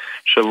איזה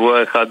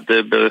שבוע אחד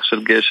בערך של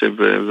גשם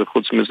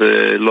וחוץ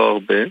מזה לא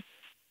הרבה.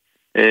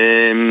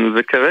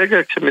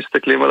 וכרגע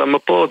כשמסתכלים על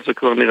המפות זה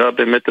כבר נראה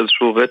באמת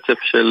איזשהו רצף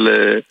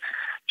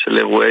של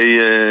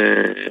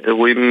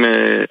אירועים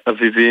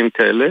אביביים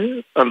כאלה.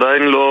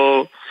 עדיין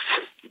לא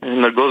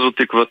נגוז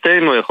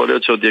תקוותנו, יכול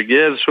להיות שעוד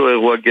יגיע איזשהו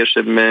אירוע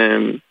גשם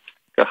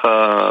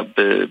ככה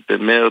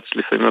במרץ,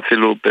 לפעמים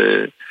אפילו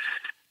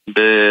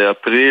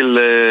באפריל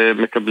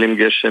מקבלים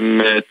גשם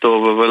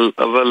טוב,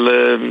 אבל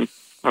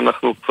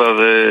אנחנו כבר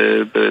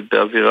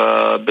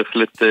באווירה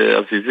בהחלט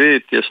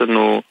אביבית. יש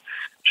לנו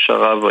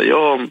שרב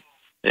היום,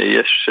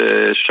 יש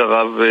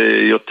שרב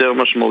יותר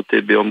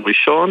משמעותי ביום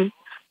ראשון,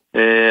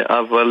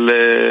 אבל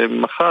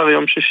מחר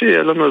יום שישי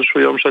יהיה לנו איזשהו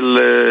יום של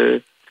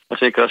מה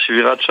שנקרא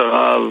שבירת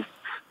שרב,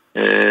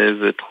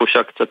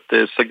 ותחושה קצת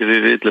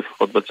סגרירית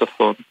לפחות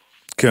בצפון.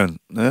 כן,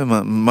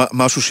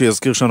 משהו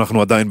שיזכיר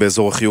שאנחנו עדיין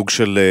באזור החיוג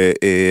של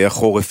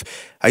החורף.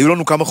 היו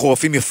לנו כמה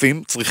חורפים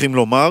יפים, צריכים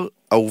לומר,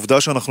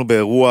 העובדה שאנחנו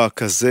באירוע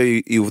כזה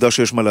היא עובדה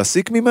שיש מה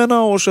להסיק ממנה,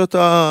 או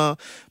שאתה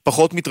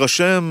פחות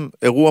מתרשם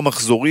אירוע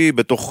מחזורי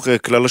בתוך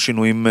כלל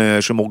השינויים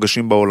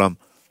שמורגשים בעולם?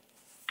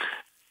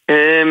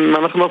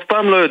 אנחנו אף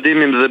פעם לא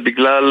יודעים אם זה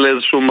בגלל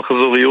איזושהי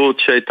מחזוריות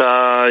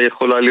שהייתה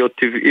יכולה להיות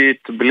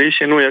טבעית בלי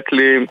שינוי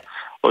אקלים,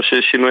 או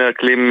ששינוי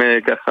אקלים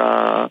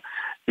ככה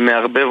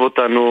מערבב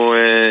אותנו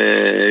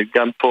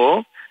גם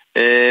פה.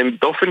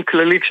 באופן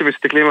כללי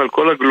כשמסתכלים על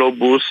כל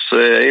הגלובוס,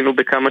 היינו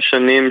בכמה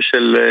שנים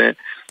של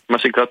מה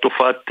שנקרא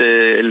תופעת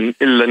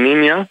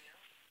אלניניה,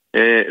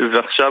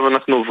 ועכשיו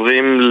אנחנו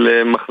עוברים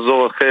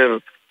למחזור אחר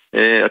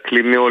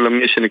אקלימי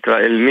עולמי שנקרא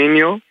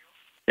אלניניו,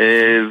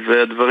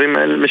 והדברים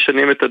האלה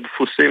משנים את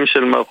הדפוסים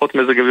של מערכות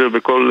מזג אוויר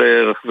בכל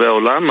רחבי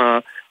העולם.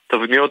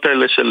 התבניות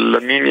האלה של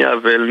לניניה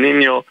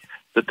ואלניניו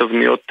זה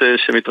תבניות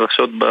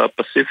שמתרחשות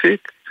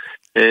בפסיפיק,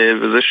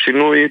 וזה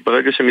שינוי,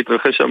 ברגע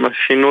שמתרחש שם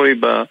שינוי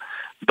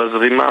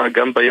בזרימה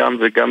גם בים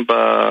וגם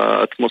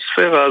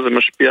באטמוספירה, זה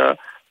משפיע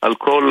על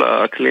כל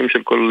האקלים של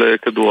כל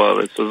כדור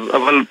הארץ.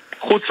 אבל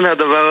חוץ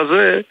מהדבר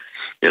הזה,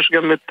 יש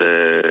גם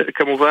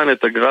כמובן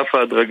את הגרף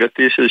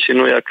ההדרגתי של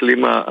שינוי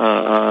האקלים,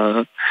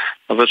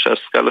 אבל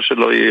שהסקאלה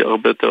שלו היא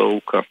הרבה יותר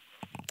ארוכה.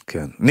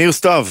 כן. ניר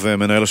סתיו,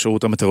 מנהל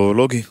השירות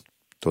המטאורולוגי,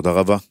 תודה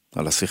רבה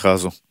על השיחה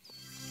הזו.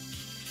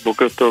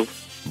 בוקר טוב.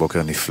 בוקר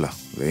נפלא.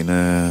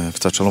 והנה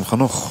קצת שלום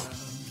חנוך.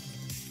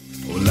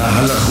 עולה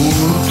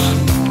הלחות,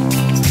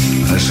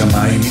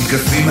 השמיים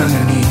מתכסים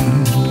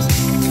עננים,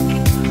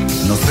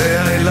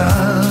 נובע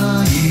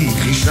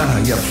אלייך אישה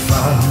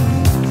יפה,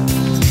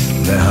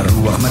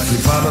 והרוח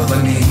מצליפה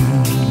בפנים,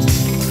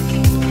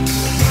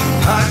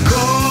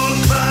 הכל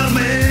כבר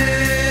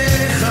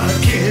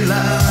מחכה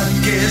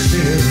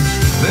לגשר,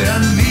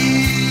 ואני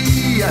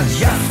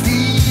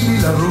עייפתי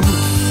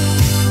לרוץ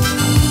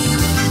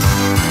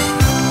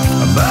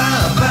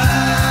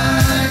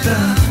הביתה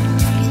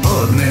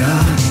עוד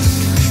מעט,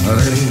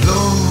 הרי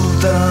לא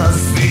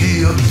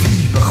תעזבי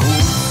אותי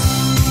בחוץ.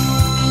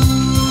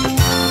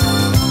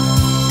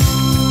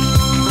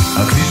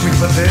 הכביש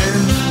מתבטל,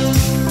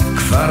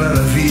 כפר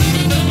ערבי,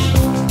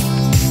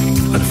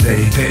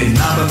 עצי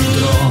תאנה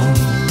במדרון,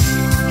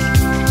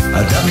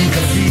 אדם עם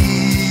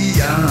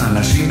כפייה,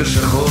 אנשים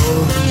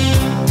בשחור,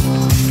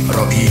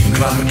 רואים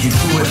כבר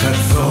כיסו את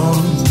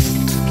הצאן.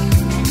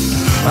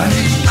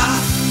 אני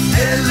אף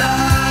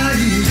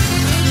אלייך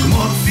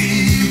כמו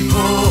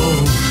ציפור,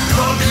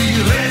 כל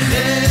כלי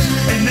רכב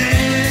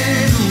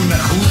איננו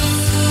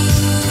נחוץ,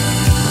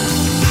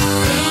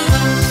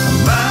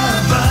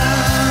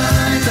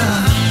 הביתה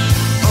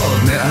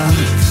עוד מעט,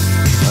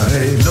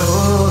 הרי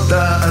לא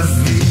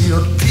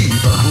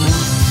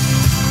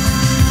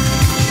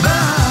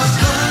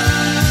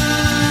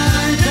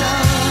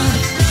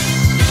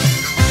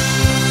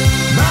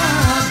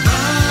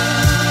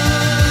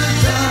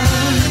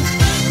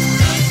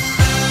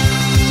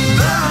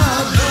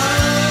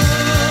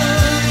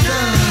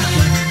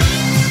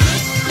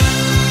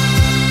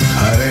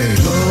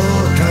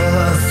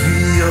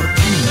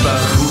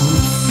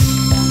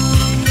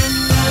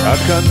עד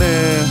כאן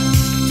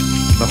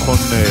נכון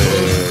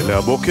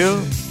להבוקר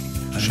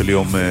של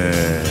יום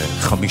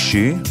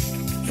חמישי.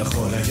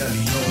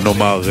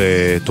 נאמר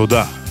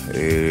תודה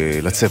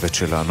לצוות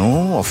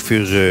שלנו,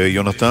 אופיר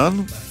יונתן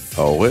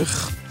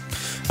העורך,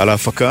 על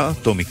ההפקה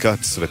תומי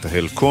קץ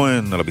ותהל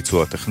כהן, על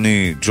הביצוע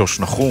הטכני ג'וש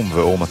נחום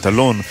ואור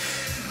מטלון.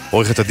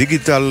 עורכת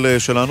הדיגיטל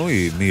שלנו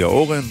היא מיה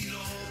אורן,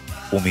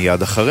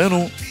 ומיד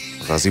אחרינו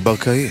רזי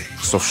ברקאי.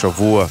 סוף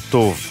שבוע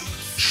טוב,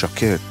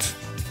 שקט,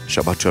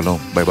 שבת שלום,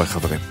 ביי ביי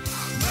חברים.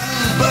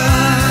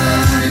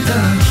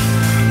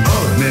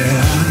 עוד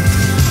מעט,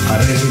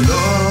 הרי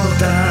לא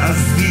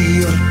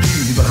תעזבי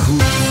אותי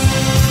בחוץ.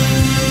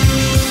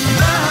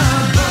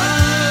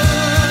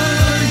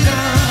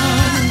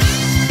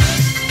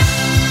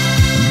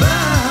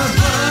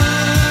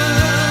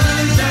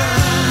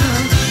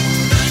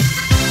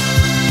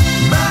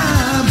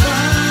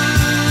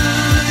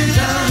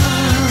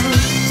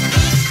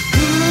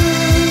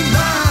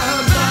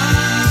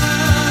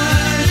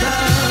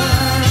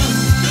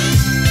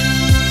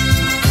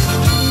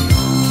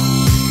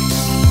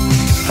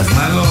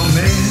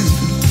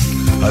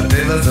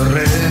 הטבע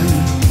זורם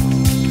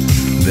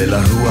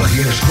ולרוח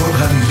יש כל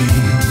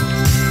המילים,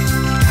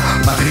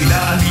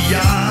 מתחילה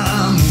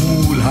עלייה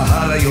מול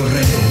ההר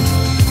היורד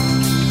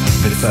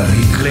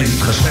וצריך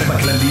להתחשב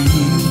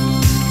בכללים,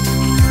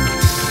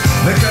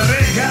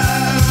 וכרגע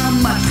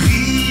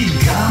מתחיל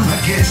גם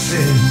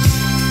הקסם,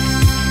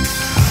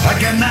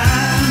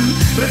 הגנן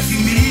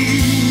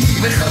רציני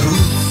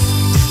וחרוץ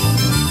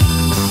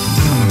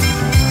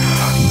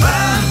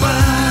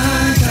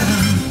בביתה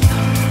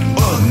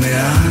עוד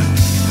מעט,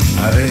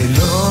 הרי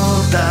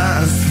לא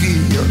תעזבי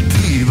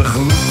אותי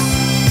בחוץ,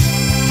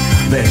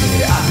 ואת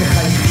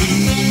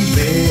תחייכי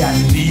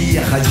ואני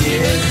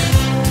אחייך,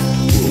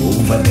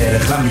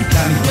 ובדרך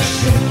למיטה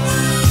נתפשט.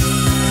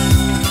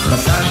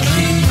 חסרת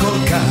לי כל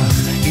כך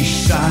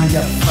אישה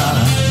יפה,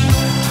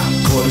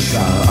 כל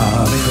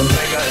שעה וכל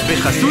רגע.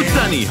 בחסות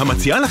סני,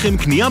 המציעה לכם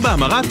קנייה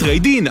בהמרת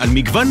טריידין על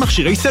מגוון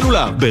מכשירי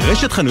סלולר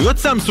ברשת חנויות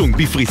סמסונג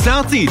בפריסה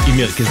ארצית עם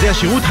מרכזי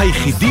השירות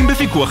היחידים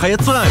בפיקוח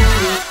היצרן.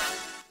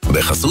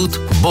 בחסות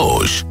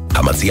בוש,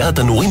 המציעה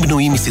תנורים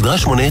בנויים מסדרה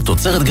 8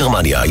 תוצרת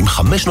גרמניה עם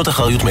 5 שנות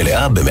אחריות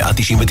מלאה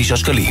ב-199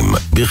 שקלים.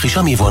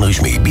 ברכישה מיבואן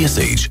רשמי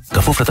BSH,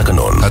 כפוף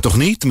לתקנון.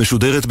 התוכנית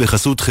משודרת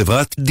בחסות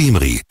חברת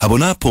דימרי,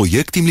 הבונה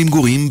פרויקטים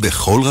למגורים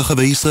בכל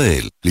רחבי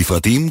ישראל.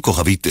 לפרטים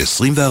כוכבית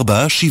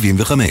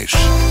 2475.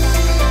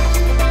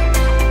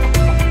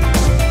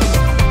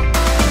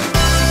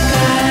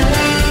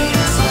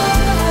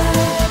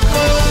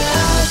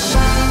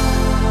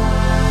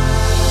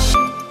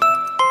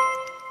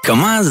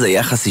 כמה זה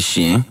יחס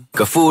אישי,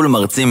 כפול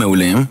מרצים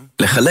מעולים,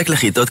 לחלק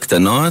לכיתות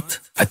קטנות,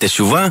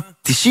 התשובה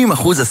 90%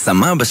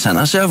 השמה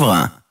בשנה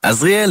שעברה.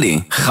 עזריאלי,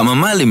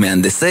 חממה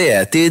למהנדסי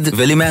העתיד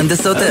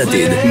ולמהנדסות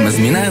העתיד,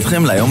 מזמינה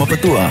אתכם ליום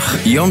הפתוח,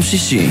 יום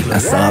שישי,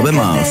 10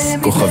 במרס,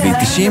 כוכבי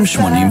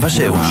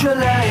 9087.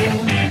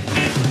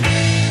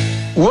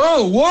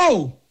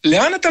 וואו,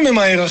 לאן אתה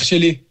ממהר אח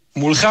שלי?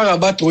 מולך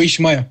רבת רועי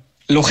שמיה,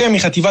 לוחם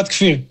מחטיבת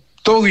כפיר.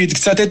 תוריד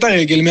קצת את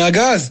הרגל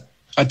מהגז.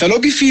 אתה לא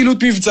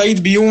בפעילות מבצעית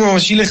באיום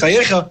ממשי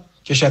לחייך,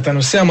 כשאתה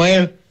נוסע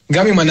מהר,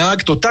 גם אם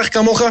הנהג תותח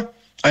כמוך,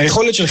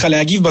 היכולת שלך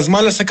להגיב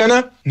בזמן לסכנה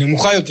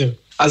נמוכה יותר.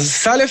 אז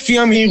סע לפי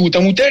המהירות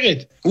המותרת,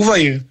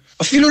 ובהיר,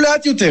 אפילו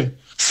לאט יותר.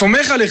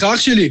 סומך עליך אח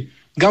שלי,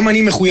 גם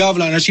אני מחויב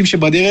לאנשים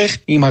שבדרך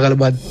עם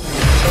הרלב"ד.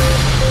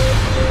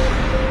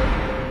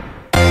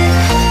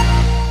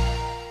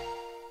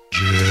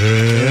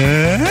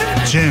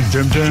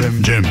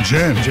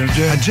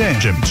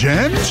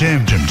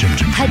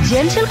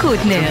 הג'ם של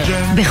קוטנר.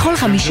 בכל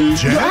חמישי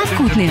יואב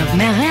קוטנר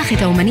מארח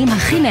את האומנים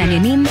הכי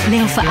מעניינים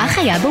להופעה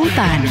חיה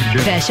באולפן.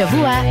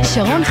 והשבוע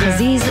שרון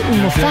חזיז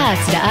ומופע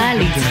ההצדעה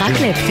ליצחק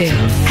קלפטר.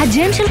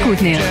 הג'ם של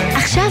קוטנר,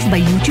 עכשיו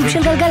ביוטיוב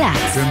של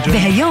גלגלצ.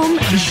 והיום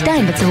ב2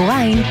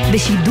 בצהריים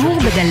בשידור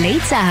בגלי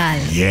צהל.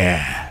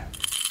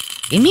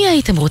 עם מי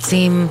הייתם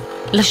רוצים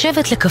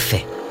לשבת לקפה?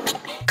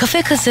 קפה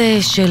כזה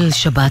של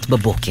שבת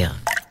בבוקר.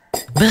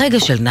 ברגע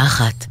של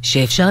נחת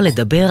שאפשר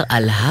לדבר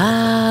על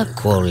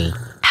הכל.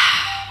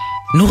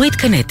 נורית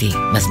קנטי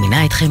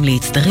מזמינה אתכם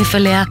להצטרף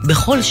אליה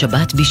בכל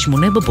שבת ב8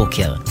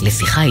 בבוקר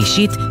לשיחה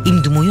אישית עם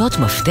דמויות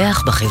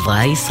מפתח בחברה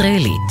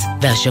הישראלית.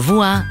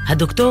 והשבוע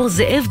הדוקטור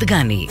זאב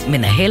דגני,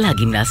 מנהל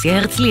הגימנסיה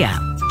הרצליה.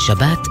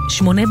 שבת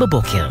 8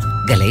 בבוקר,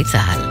 גלי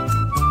צהל.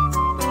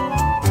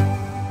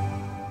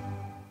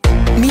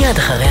 מיד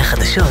אחרי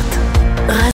החדשות